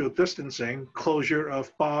 social distancing, closure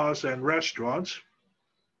of bars and restaurants,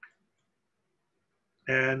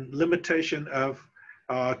 and limitation of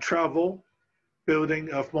travel,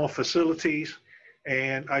 building of more facilities,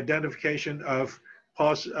 and identification of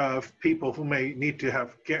people who may need to have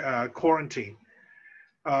quarantine.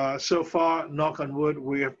 So far, knock on wood,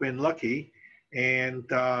 we have been lucky, and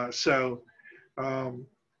so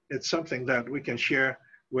it's something that we can share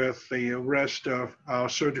with the rest of our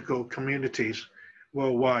surgical communities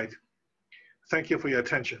worldwide. Thank you for your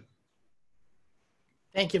attention.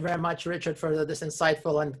 Thank you very much, Richard, for this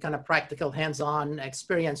insightful and kind of practical hands-on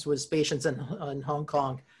experience with patients in Hong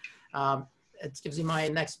Kong. It gives me my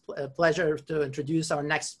next pleasure to introduce our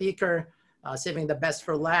next speaker, saving the best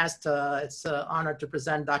for last. It's an honor to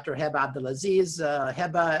present Dr. Heba Abdulaziz.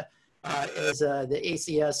 Heba is the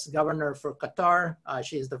ACS governor for Qatar.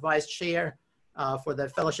 She is the vice chair for the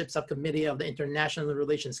Fellowship Subcommittee of the International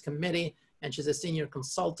Relations Committee, and she's a senior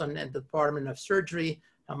consultant at the Department of Surgery,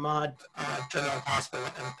 Hamad General Hospital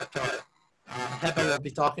in Qatar. Heba will be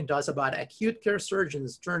talking to us about acute care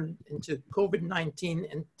surgeons turned into COVID-19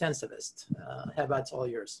 intensivists. Heba, it's all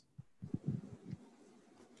yours.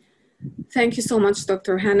 Thank you so much,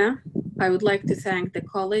 Dr. Hanna. I would like to thank the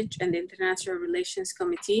college and the International Relations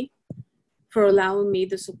Committee for allowing me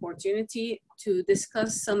this opportunity to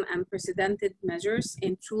discuss some unprecedented measures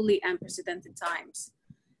in truly unprecedented times,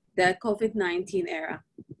 the COVID-19 era.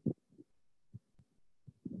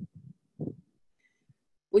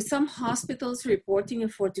 With some hospitals reporting a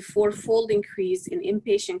 44-fold increase in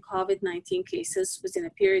inpatient COVID-19 cases within a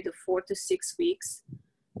period of 4 to 6 weeks,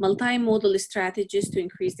 multimodal strategies to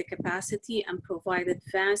increase the capacity and provide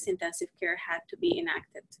advanced intensive care had to be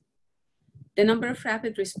enacted. The number of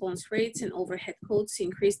rapid response rates and overhead codes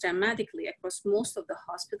increased dramatically across most of the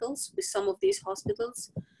hospitals, with some of these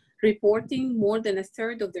hospitals reporting more than a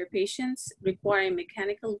third of their patients requiring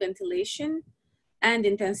mechanical ventilation and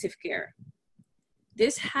intensive care.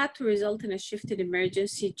 This had to result in a shift in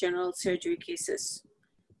emergency general surgery cases.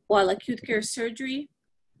 While acute care surgery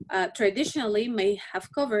traditionally may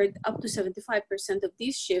have covered up to 75% of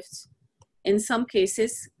these shifts, in some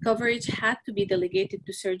cases, coverage had to be delegated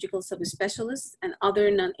to surgical subspecialists and other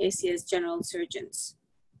non-ACS general surgeons.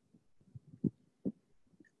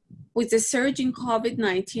 With the surge in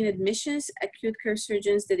COVID-19 admissions, acute care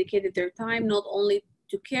surgeons dedicated their time not only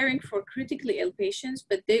to caring for critically ill patients,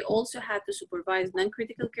 but they also had to supervise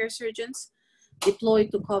non-critical care surgeons deploy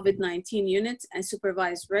to COVID-19 units and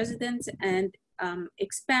supervise residents, and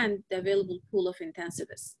expand the available pool of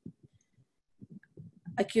intensivists.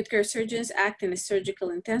 Acute care surgeons acting as surgical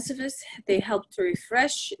intensivists. They help to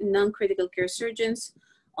refresh non-critical care surgeons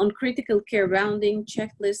on critical care rounding,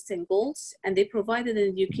 checklists, and goals, and they provided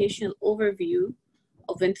an educational overview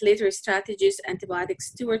of ventilator strategies, antibiotic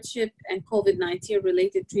stewardship, and COVID-19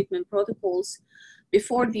 related treatment protocols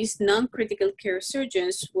before these non-critical care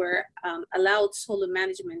surgeons were allowed solo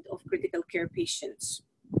management of critical care patients.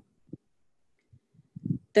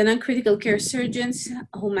 The non-critical care surgeons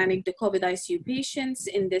who managed the COVID ICU patients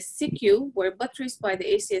in the SICU were buttressed by the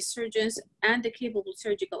ACS surgeons and the capable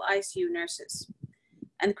surgical ICU nurses.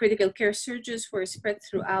 And critical care surgeons were spread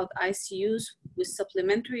throughout ICUs with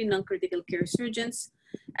supplementary non-critical care surgeons,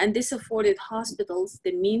 and this afforded hospitals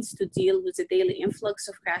the means to deal with the daily influx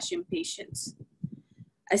of crashing patients.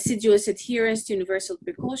 Assiduous adherence to universal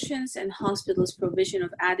precautions and hospitals' provision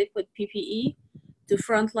of adequate PPE to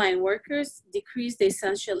frontline workers decreased the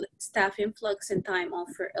essential staff influx and time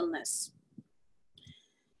off for illness.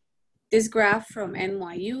 This graph from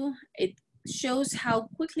NYU, it shows how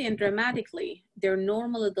quickly and dramatically their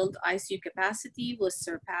normal adult ICU capacity was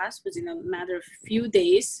surpassed within a matter of a few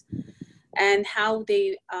days, and how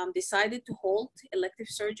they decided to halt elective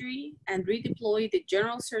surgery and redeploy the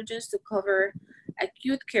general surgeons to cover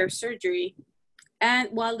acute care surgery, and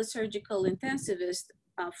while the surgical intensivists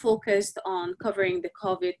focused on covering the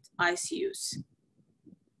COVID ICUs.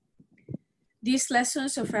 These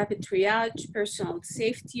lessons of rapid triage, personal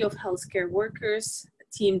safety of healthcare workers,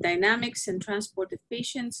 team dynamics, and transport of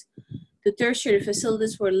patients to tertiary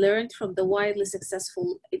facilities were learned from the widely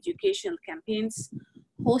successful educational campaigns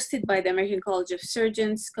hosted by the American College of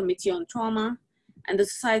Surgeons, Committee on Trauma, and the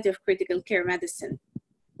Society of Critical Care Medicine.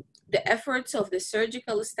 The efforts of the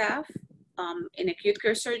surgical staff in acute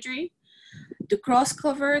care surgery to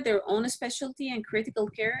cross-cover their own specialty and critical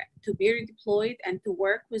care, to be redeployed and to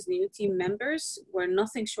work with new team members were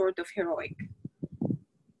nothing short of heroic.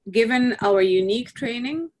 Given our unique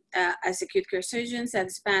training as acute care surgeons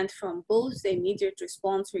that spanned from both the immediate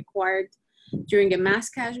response required during a mass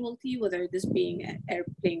casualty, whether this being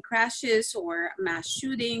airplane crashes or mass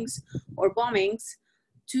shootings or bombings,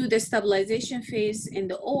 to the stabilization phase in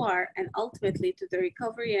the OR, and ultimately to the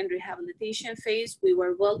recovery and rehabilitation phase, we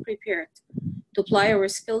were well prepared to apply our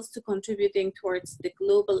skills to contributing towards the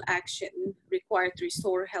global action required to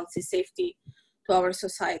restore healthy safety to our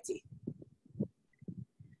society.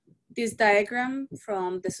 This diagram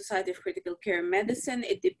from the Society of Critical Care Medicine,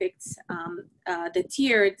 it depicts the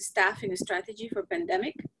tiered staffing strategy for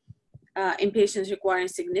pandemic in patients requiring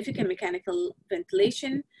significant mechanical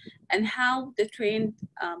ventilation, and how the trained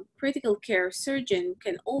critical care surgeon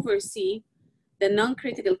can oversee the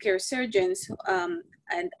non-critical care surgeons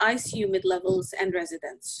and ICU mid-levels and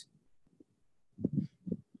residents.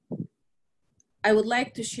 I would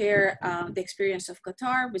like to share the experience of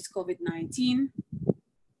Qatar with COVID-19.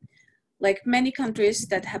 Like many countries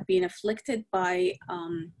that have been afflicted by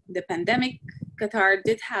the pandemic, Qatar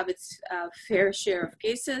did have its fair share of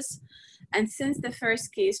cases. And since the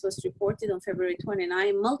first case was reported on February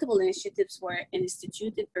 29, multiple initiatives were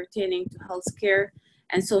instituted pertaining to healthcare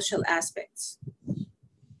and social aspects.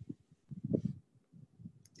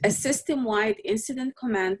 A system-wide incident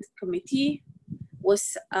command committee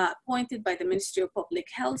was appointed by the Ministry of Public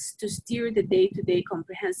Health to steer the day-to-day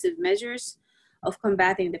comprehensive measures of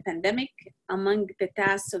combating the pandemic. Among the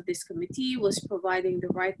tasks of this committee was providing the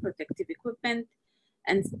right protective equipment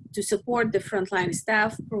and to support the frontline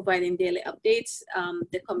staff, providing daily updates.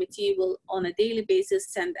 The committee will on a daily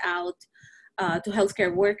basis send out to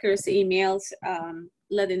healthcare workers emails,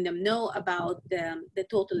 letting them know about the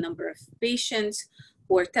total number of patients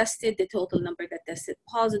who were tested, the total number that tested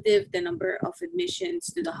positive, the number of admissions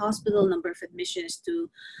to the hospital, number of admissions to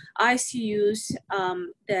ICUs,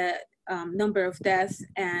 the number of deaths,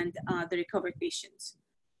 and the recovered patients.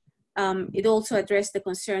 It also addressed the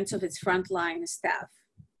concerns of its frontline staff.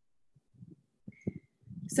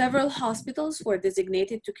 Several hospitals were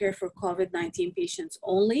designated to care for COVID-19 patients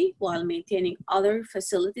only, while maintaining other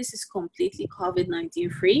facilities is completely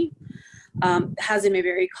COVID-19 free. Hazim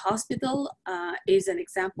Ibarik Hospital is an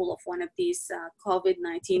example of one of these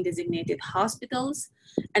COVID-19 designated hospitals,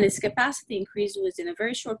 and its capacity increased within a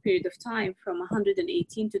very short period of time from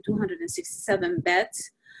 118 to 267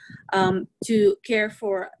 beds to care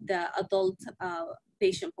for the adult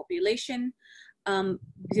patient population.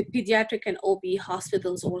 The pediatric and OB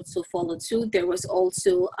hospitals also followed suit. There was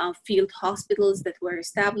also field hospitals that were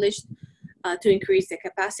established to increase the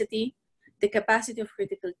capacity. The capacity of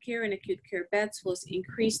critical care and acute care beds was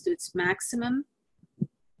increased to its maximum.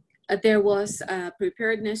 There was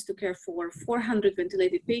preparedness to care for 400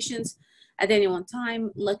 ventilated patients at any one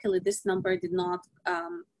time. Luckily, this number did not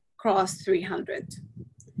cross 300.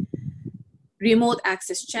 Remote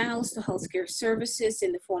access channels to healthcare services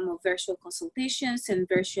in the form of virtual consultations and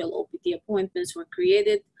virtual OPD appointments were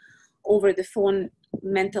created. Over the phone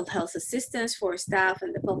mental health assistance for staff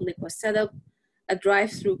and the public was set up. A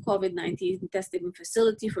drive-through COVID-19 testing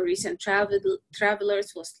facility for recent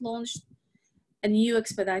travelers was launched. A new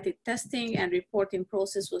expedited testing and reporting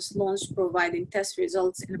process was launched, providing test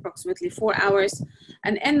results in approximately 4 hours.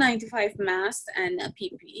 An N95 mask and a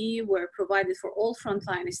PPE were provided for all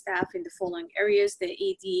frontline staff in the following areas: the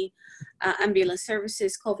ED, ambulance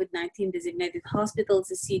services, COVID-19 designated hospitals,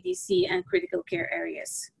 the CDC, and critical care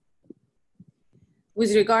areas.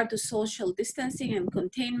 With regard to social distancing and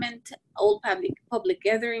containment, all public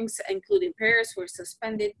gatherings, including prayers, were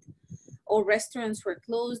suspended. All restaurants were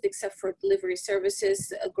closed except for delivery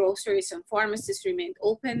services. Groceries and pharmacies remained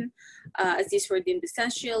open as these were deemed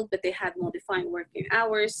essential, but they had no defined working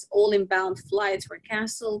hours. All inbound flights were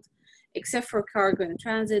canceled except for cargo and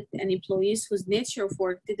transit, and employees whose nature of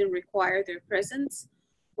work didn't require their presence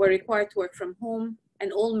were required to work from home,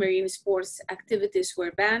 and all marine sports activities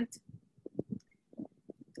were banned.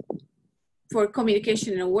 For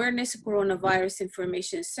communication and awareness, a coronavirus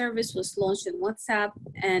information service was launched on WhatsApp,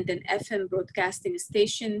 and an FM broadcasting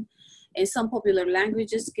station in some popular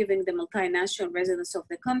languages giving the multinational residents of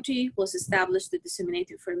the country was established to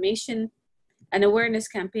disseminate information. An awareness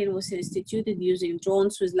campaign was instituted using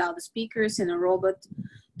drones with loudspeakers and a robot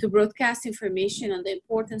to broadcast information on the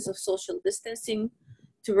importance of social distancing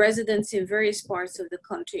to residents in various parts of the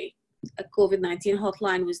country. A COVID-19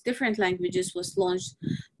 hotline with different languages was launched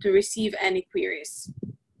to receive any queries.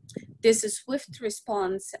 This swift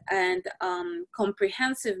response and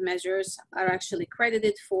comprehensive measures are actually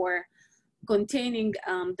credited for containing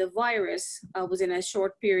the virus within a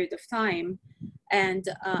short period of time and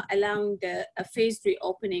allowing a phased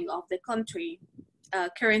reopening of the country.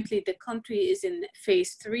 Currently, the country is in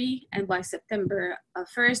phase 3, and by September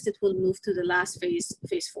 1st, it will move to the last phase,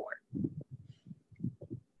 phase 4.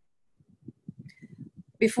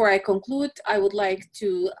 Before I conclude, I would like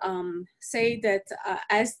to say that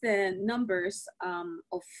as the numbers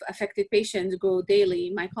of affected patients grow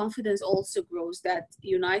daily, my confidence also grows that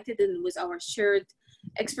united and with our shared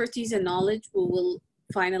expertise and knowledge, we will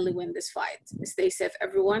finally win this fight. Stay safe,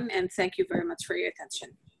 everyone, and thank you very much for your attention.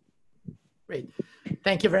 Great.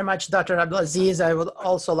 Thank you very much, Dr. Abdulaziz. I would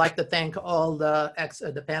also like to thank all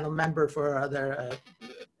the panel members for their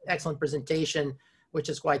excellent presentation, which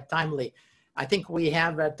is quite timely. I think we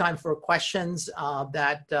have time for questions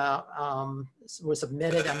that were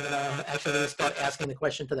submitted. I'm going to actually start asking the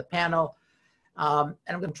question to the panel. And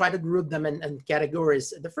I'm going to try to group them in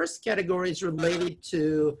categories. The first category is related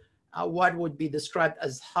to what would be described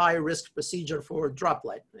as high-risk procedure for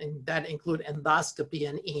droplet, and that include endoscopy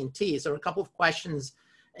and ENT. So a couple of questions,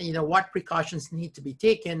 what precautions need to be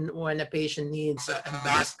taken when a patient needs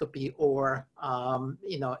endoscopy or,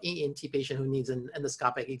 ENT patient who needs an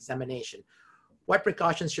endoscopic examination. What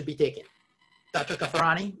precautions should be taken? Dr.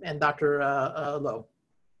 Kafarani and Dr. Lowe.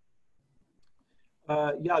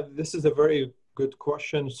 Yeah, this is a very good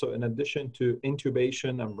question. So in addition to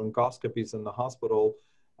intubation and bronchoscopies in the hospital,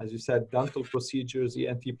 as you said, dental procedures,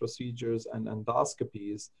 ENT procedures, and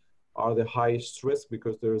endoscopies are the highest risk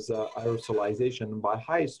because there's aerosolization. And by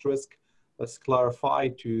highest risk, let's clarify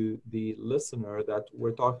to the listener that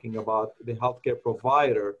we're talking about the healthcare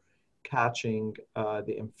provider catching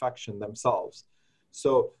the infection themselves.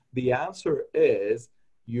 So the answer is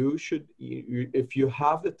you should, if you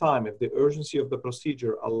have the time, if the urgency of the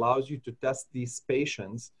procedure allows you to test these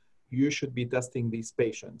patients, you should be testing these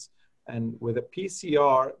patients. And with a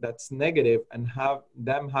PCR that's negative and have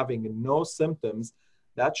them having no symptoms,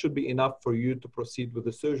 that should be enough for you to proceed with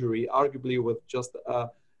the surgery, arguably with just a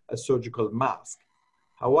surgical mask.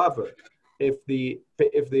 However, if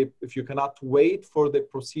you cannot wait for the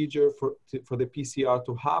procedure for the PCR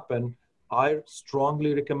to happen, I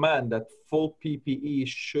strongly recommend that full PPE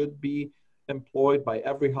should be employed by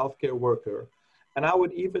every healthcare worker. And I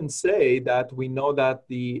would even say that we know that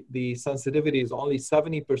the sensitivity is only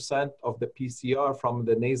 70% of the PCR from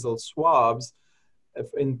the nasal swabs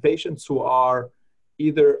in patients who are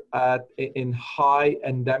either in high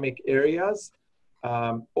endemic areas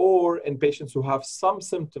or in patients who have some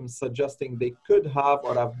symptoms suggesting they could have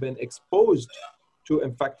or have been exposed to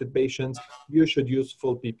infected patients. You should use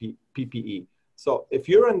full PPE. So if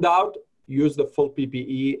you're in doubt, use the full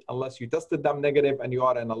PPE unless you tested them negative and you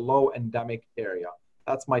are in a low endemic area.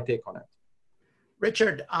 That's my take on it.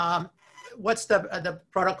 Richard, what's the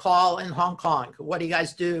protocol in Hong Kong? What do you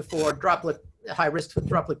guys do for high risk for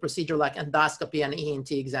droplet procedure like endoscopy and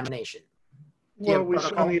ENT examination? Well, we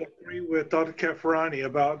certainly agree with Dr. Kafarani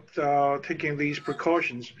about taking these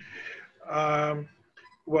precautions.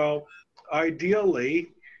 Well,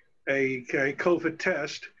 ideally, a COVID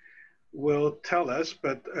test will tell us,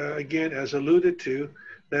 but again, as alluded to,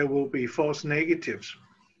 there will be false negatives.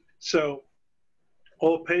 So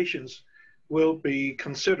all patients will be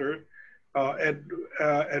considered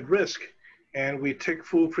at risk, and we take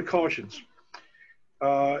full precautions.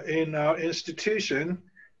 In our institution,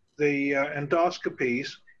 the endoscopies,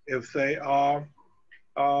 if they are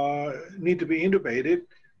need to be intubated,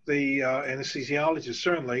 the anesthesiologist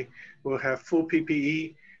certainly will have full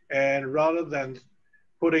PPE, and rather than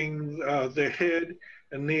putting their head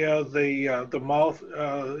near the mouth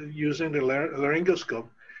using the laryngoscope,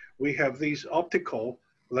 we have these optical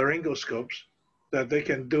laryngoscopes that they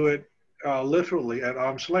can do it literally at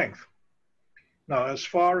arm's length. Now, as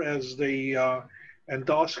far as the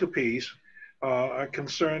endoscopies are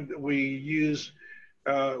concerned, we use,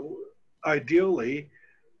 ideally,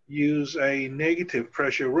 use a negative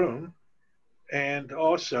pressure room, and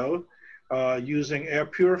also using air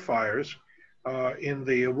purifiers in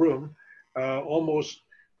the room, almost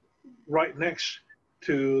right next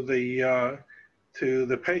to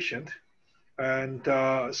the patient, and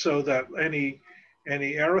so that any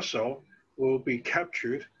aerosol will be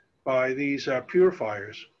captured by these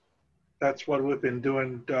purifiers. That's what we've been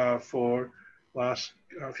doing for last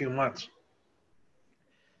few months.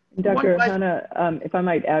 Dr. Hanna, if I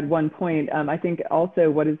might add one point, I think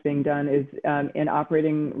also what is being done is in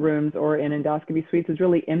operating rooms or in endoscopy suites is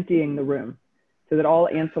really emptying the room so that all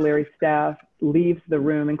ancillary staff leaves the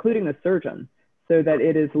room, including the surgeon, so that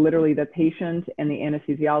it is literally the patient and the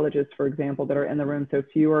anesthesiologist, for example, that are in the room, so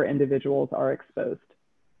fewer individuals are exposed.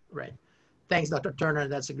 Right. Thanks, Dr. Turner.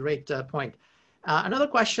 That's a great point. Another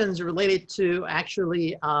question is related to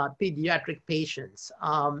actually pediatric patients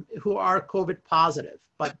who are COVID positive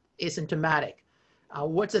but asymptomatic.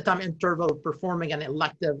 What's the time interval of performing an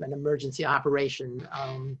elective and emergency operation?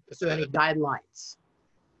 Is there any guidelines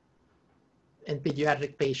in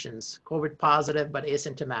pediatric patients, COVID positive but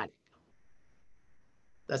asymptomatic?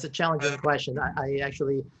 That's a challenging question. I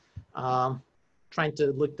actually trying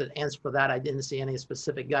to look to answer for that. I didn't see any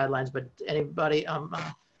specific guidelines, but anybody?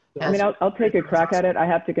 I mean, I'll take a crack at it. I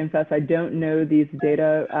have to confess, I don't know these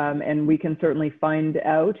data, and we can certainly find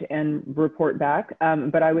out and report back.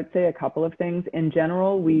 But I would say a couple of things. In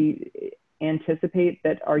general, we anticipate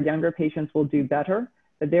that our younger patients will do better,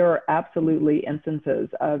 but there are absolutely instances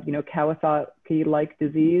of, Kawasaki-like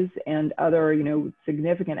disease and other,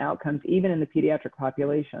 significant outcomes, even in the pediatric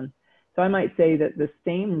population. So I might say that the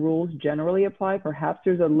same rules generally apply. Perhaps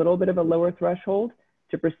there's a little bit of a lower threshold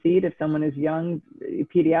to proceed if someone is young,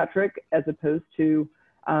 pediatric, as opposed to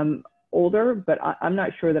older, but I'm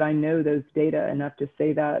not sure that I know those data enough to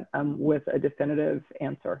say that with a definitive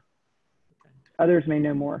answer. Others may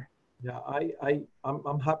know more. Yeah,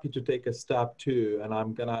 I'm happy to take a step too, and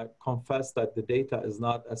I'm gonna confess that the data is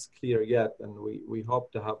not as clear yet, and we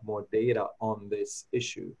hope to have more data on this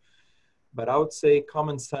issue. But I would say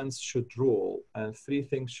common sense should rule, and three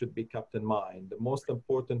things should be kept in mind. The most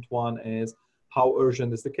important one is how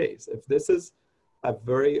urgent is the case. If this is a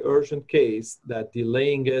very urgent case, that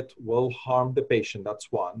delaying it will harm the patient, that's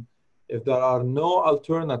one. If there are no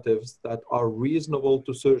alternatives that are reasonable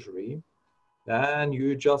to surgery, then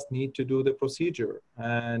you just need to do the procedure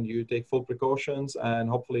and you take full precautions and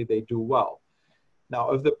hopefully they do well.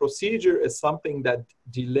 Now, if the procedure is something that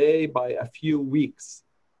delay by a few weeks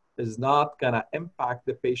is not gonna impact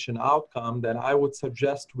the patient outcome, then I would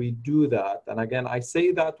suggest we do that. And again, I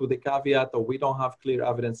say that with the caveat that we don't have clear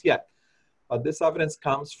evidence yet. But this evidence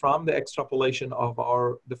comes from the extrapolation of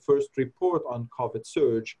the first report on COVID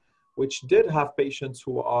surge, which did have patients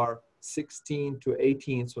who are 16 to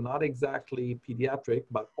 18, so not exactly pediatric,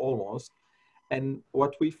 but almost. And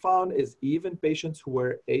what we found is even patients who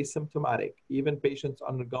were asymptomatic, even patients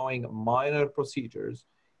undergoing minor procedures,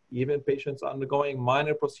 even patients undergoing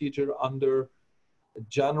minor procedure under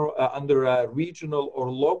regional or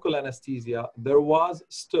local anesthesia, there was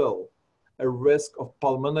still a risk of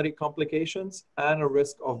pulmonary complications and a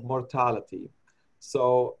risk of mortality.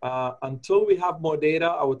 So until we have more data,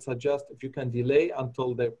 I would suggest if you can delay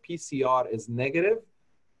until the PCR is negative,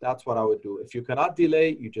 that's what I would do. If you cannot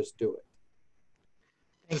delay, you just do it.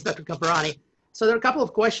 Thanks, Dr. Kafarani. So there are a couple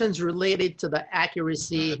of questions related to the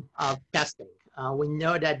accuracy of testing. We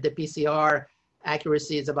know that the PCR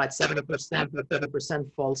accuracy is about 70%, but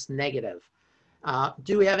 30% false negative.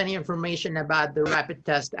 Do we have any information about the rapid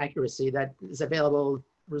test accuracy that is available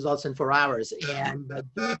results in 4 hours. And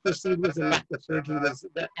do we proceed with elective surgery with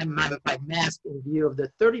the N95 mask in view of the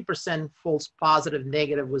 30% false positive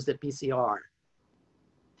negative was the PCR?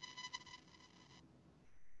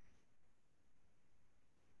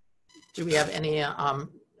 Do we have any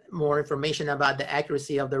more information about the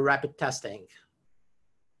accuracy of the rapid testing?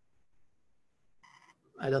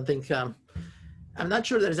 I don't think, I'm not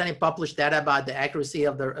sure there's any published data about the accuracy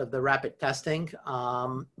of the rapid testing.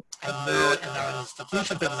 I know in our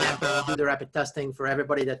institution, for example, we do the rapid testing for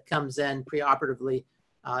everybody that comes in preoperatively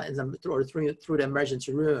through the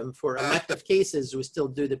emergency room. For elective cases, we still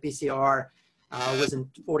do the PCR within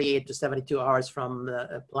 48 to 72 hours from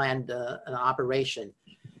a planned operation.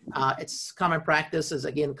 It's common practice, is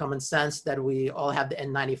again common sense, that we all have the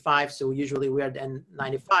N95, so we usually wear the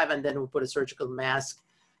N95 and then we put a surgical mask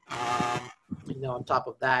on top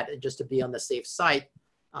of that, just to be on the safe side,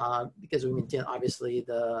 because we maintain, obviously,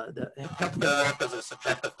 the healthcare workers are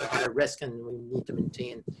subjected to higher risk, and we need to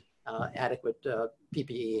maintain adequate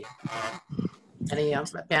PPE. Any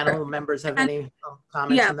panel members have any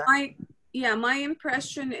comments on that? My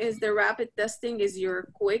impression is the rapid testing is your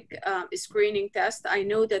quick screening test. I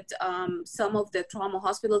know that some of the trauma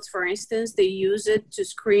hospitals, for instance, they use it to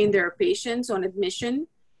screen their patients on admission.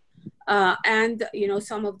 And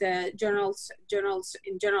some of the journals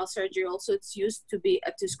in general surgery also, it's used to be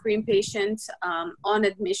to screen patients on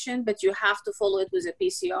admission, but you have to follow it with a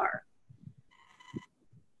PCR.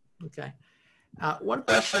 Okay. One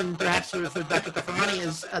question perhaps for Dr. Kafarani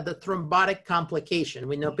is the thrombotic complication.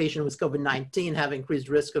 We know patients with COVID-19 have increased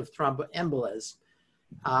risk of thromboembolism.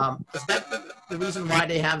 Is that the reason why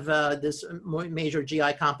they have this major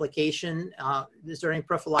GI complication? Is there any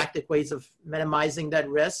prophylactic ways of minimizing that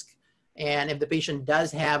risk? And if the patient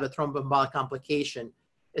does have a thromboembolic complication,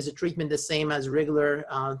 is the treatment the same as regular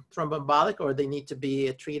thromboembolic, or they need to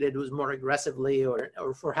be treated more aggressively, or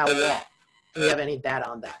for how long? Do we have any data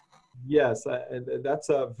on that? Yes, that's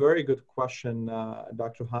a very good question,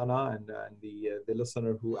 Dr. Hanna, and the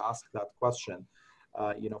listener who asked that question.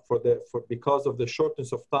 Because of the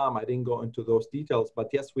shortness of time, I didn't go into those details, but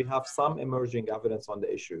yes, we have some emerging evidence on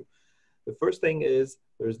the issue. The first thing is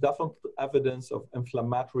there's definitely evidence of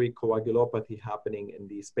inflammatory coagulopathy happening in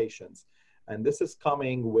these patients. And this is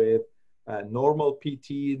coming with normal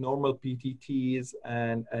PT, normal PTTs,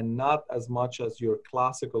 and not as much as your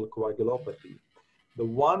classical coagulopathy. The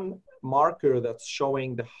one marker that's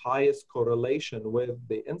showing the highest correlation with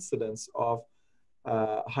the incidence of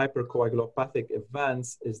hypercoagulopathic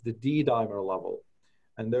events is the D-dimer level.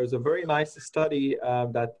 And there's a very nice study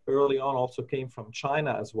that early on also came from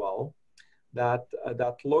China as well, that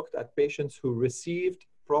looked at patients who received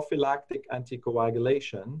prophylactic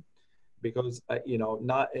anticoagulation, because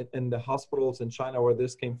not in the hospitals in China where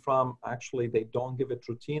this came from, actually they don't give it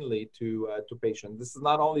routinely to patients. This is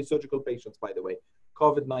not only surgical patients, by the way,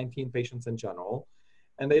 COVID-19 patients in general.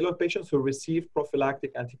 And they looked at patients who received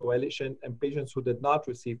prophylactic anticoagulation and patients who did not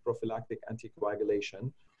receive prophylactic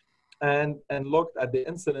anticoagulation, and looked at the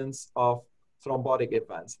incidence of thrombotic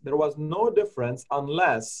events. There was no difference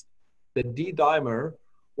unless the D-dimer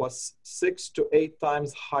was 6 to 8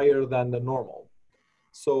 times higher than the normal.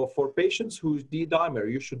 So for patients whose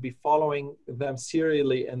D-dimer, you should be following them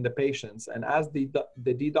serially in the patients. And as the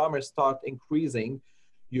D-dimers start increasing,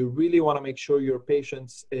 you really want to make sure your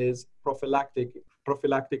patients is prophylactically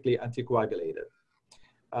anticoagulated.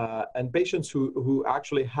 And patients who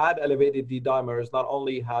actually had elevated D-dimers not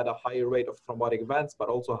only had a higher rate of thrombotic events, but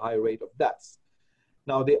also a higher rate of deaths.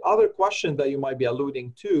 Now, the other question that you might be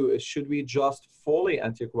alluding to is, should we just fully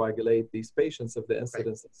anticoagulate these patients if the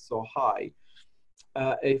incidence is so high?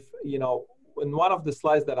 In one of the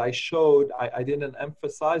slides that I showed, I didn't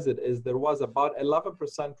emphasize it, is there was about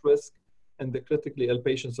 11% risk in the critically ill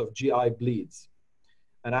patients of GI bleeds.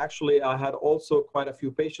 And actually, I had also quite a few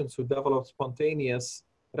patients who developed spontaneous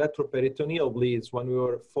retroperitoneal bleeds when we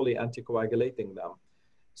were fully anticoagulating them.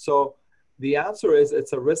 So the answer is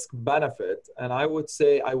it's a risk benefit. And I would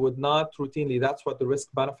say I would not routinely, that's what the risk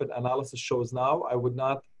benefit analysis shows now. I would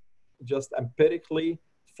not just empirically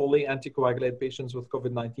fully anticoagulate patients with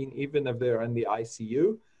COVID-19, even if they're in the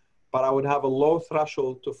ICU, but I would have a low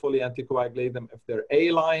threshold to fully anticoagulate them if their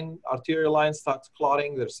A-line, arterial line starts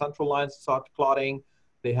clotting, their central lines start clotting,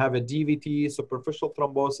 they have a DVT, superficial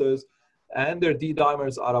thrombosis, and their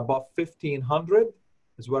D-dimers are above 1,500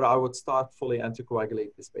 is where I would start fully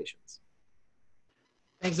anticoagulate these patients.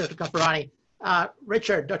 Thanks, Dr. Kafarani.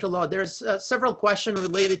 Richard, Dr. Lowe, there's several questions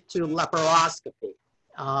related to laparoscopy.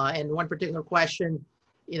 And one particular question,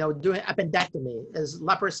 doing appendectomy. Is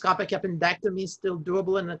laparoscopic appendectomy still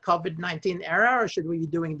doable in the COVID-19 era, or should we be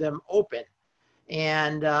doing them open?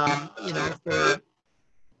 And, for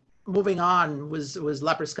moving on was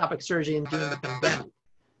laparoscopic surgery during the pandemic.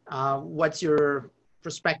 What's your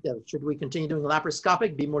perspective? Should we continue doing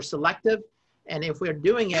laparoscopic, be more selective? And if we're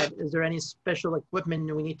doing it, is there any special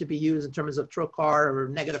equipment we need to be used in terms of trocar or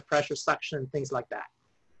negative pressure suction, things like that?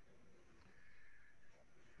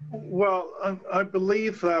 Well, I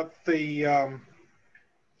believe that the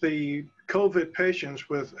COVID patients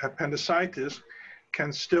with appendicitis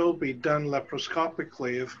can still be done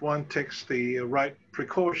laparoscopically if one takes the right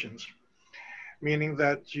precautions, meaning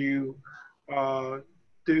that you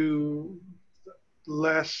do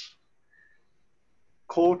less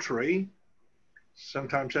cautery.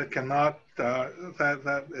 Sometimes that cannot,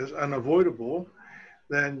 that is unavoidable.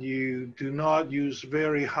 Then you do not use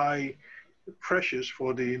very high pressures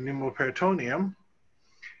for the pneumoperitoneum,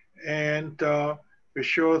 and be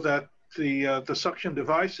sure that the suction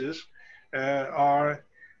devices are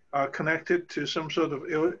connected to some sort of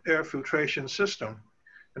air filtration system.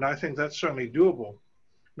 And I think that's certainly doable.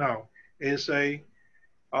 Now, is an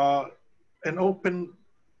open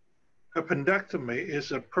appendectomy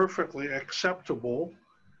is a perfectly acceptable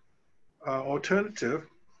alternative,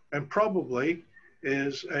 and probably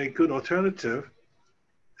is a good alternative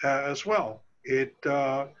as well. It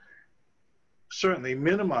certainly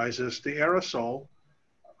minimizes the aerosol,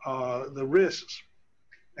 the risks,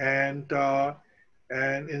 and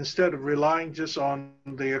instead of relying just on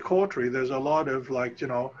the cautery, there's a lot of, like,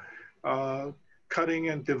 cutting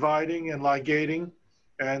and dividing and ligating,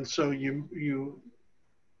 and so you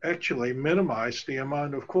actually minimize the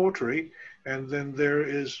amount of cautery, and then there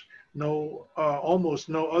is no almost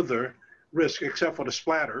no other risk except for the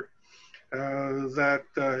splatter that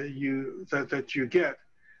you get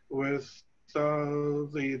with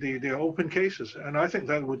the open cases. And I think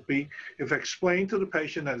that would be, if explained to the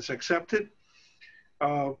patient and it's accepted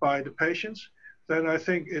by the patients, then I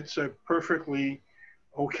think it's a perfectly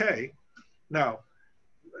okay. Now,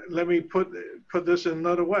 let me put this in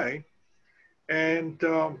another way. And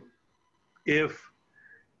if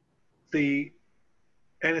the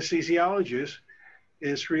anesthesiologist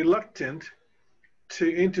is reluctant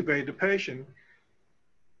to intubate the patient,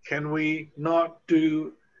 can we not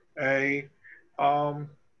do a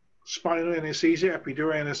spinal anesthesia,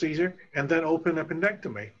 epidural anesthesia, and then open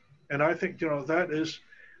appendectomy? And I think that is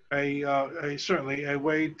certainly a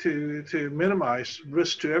way to minimize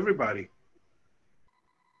risk to everybody.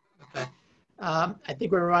 Okay. I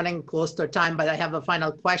think we're running close to our time, but I have a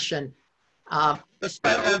final question.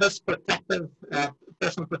 Despite all this protective,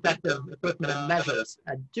 personal protective equipment and measures,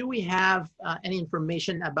 do we have any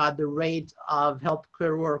information about the rate of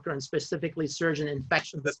healthcare worker and specifically surgeon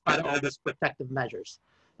infection despite all these protective measures?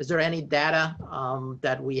 Is there any data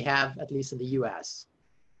that we have, at least in the US?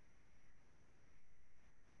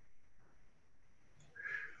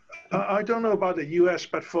 I don't know about the US,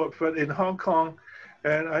 but in Hong Kong,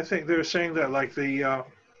 and I think they're saying that, like, the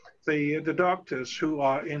doctors who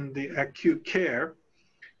are in the acute care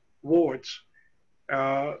wards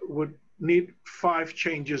would need 5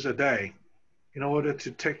 changes a day in order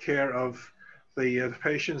to take care of the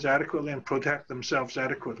patients adequately and protect themselves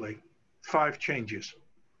adequately. 5 changes.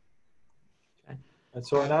 Okay. And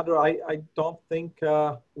so, Nader, I don't think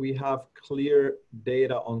we have clear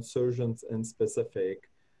data on surgeons in specific.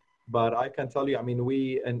 But I can tell you, I mean,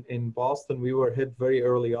 we in Boston, we were hit very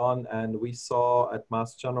early on, and we saw at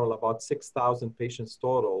Mass General about 6,000 patients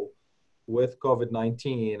total with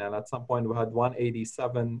COVID-19. And at some point we had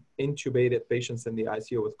 187 intubated patients in the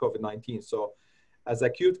ICU with COVID-19. So as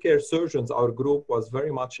acute care surgeons, our group was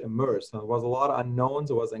very much immersed, and there was a lot of unknowns.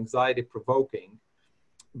 It was anxiety provoking.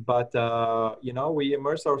 But, we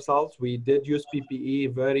immersed ourselves. We did use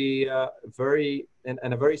PPE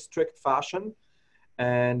in a very strict fashion.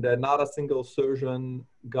 And not a single surgeon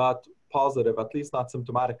got positive, at least not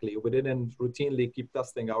symptomatically. We didn't routinely keep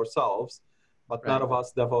testing ourselves, but none of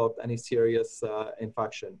us developed any serious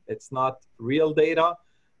infection. It's not real data,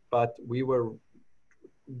 but we were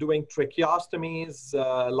doing tracheostomies,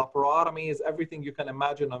 laparotomies, everything you can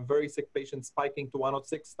imagine on very sick patients, spiking to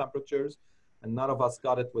 106 temperatures, and none of us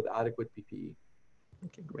got it with adequate PPE.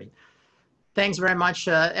 Okay, great. Thanks very much,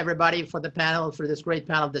 everybody, for the panel, for this great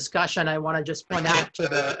panel discussion. I want to just point out to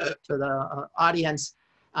the audience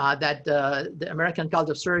that the American College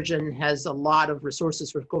of Surgeons has a lot of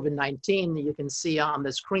resources for COVID-19. You can see on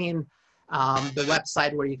the screen the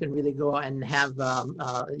website where you can really go and have,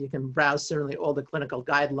 you can browse certainly all the clinical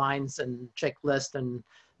guidelines and checklists and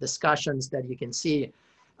discussions that you can see.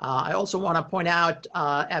 I also want to point out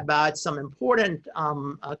about some important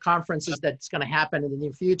conferences that's going to happen in the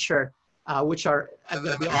near future. which are going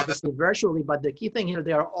to be obviously virtually, but the key thing here,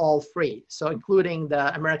 they are all free. So including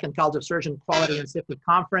the American College of Surgeons Quality and Safety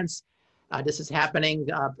Conference. This is happening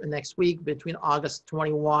next week between August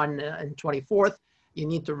 21 and 24th. You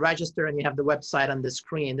need to register, and you have the website on the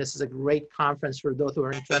screen. This is a great conference for those who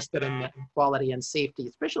are interested in quality and safety,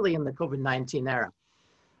 especially in the COVID-19 era.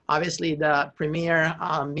 Obviously, the premier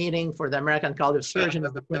meeting for the American College of Surgeons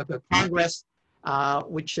is the Clinical Congress,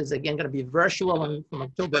 which is again going to be virtual from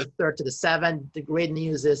October 3rd to the 7th. The great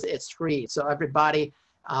news is it's free. So everybody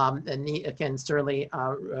can certainly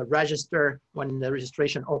register when the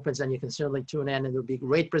registration opens, and you can certainly tune in. It'll be a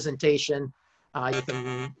great presentation. You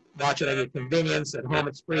can watch it at your convenience. At home,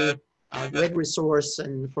 it's free. Great resource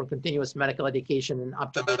and for continuous medical education and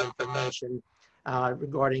up-to-date information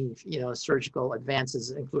regarding surgical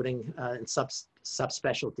advances, including in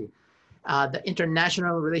subspecialty. The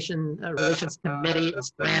International Relations Committee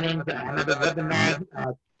is planning another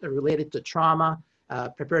webinar related to trauma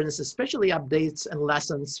preparedness, especially updates and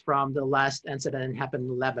lessons from the last incident that happened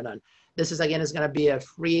in Lebanon. This is going to be a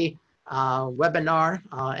free webinar,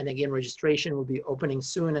 and again, registration will be opening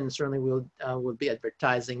soon, and certainly we'll be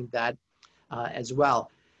advertising that as well.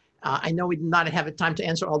 I know we did not have time to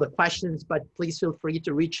answer all the questions, but please feel free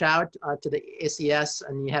to reach out to the ACS,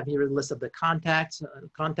 and you have here a list of the contacts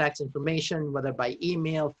information, whether by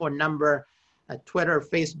email, phone number, Twitter,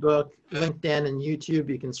 Facebook, LinkedIn, and YouTube.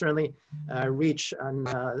 You can certainly reach on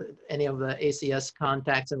any of the ACS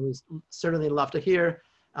contacts, and we certainly love to hear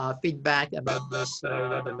feedback about this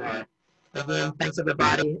webinar. Again, thanks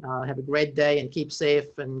everybody. Have a great day and keep safe,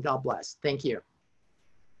 and God bless. Thank you.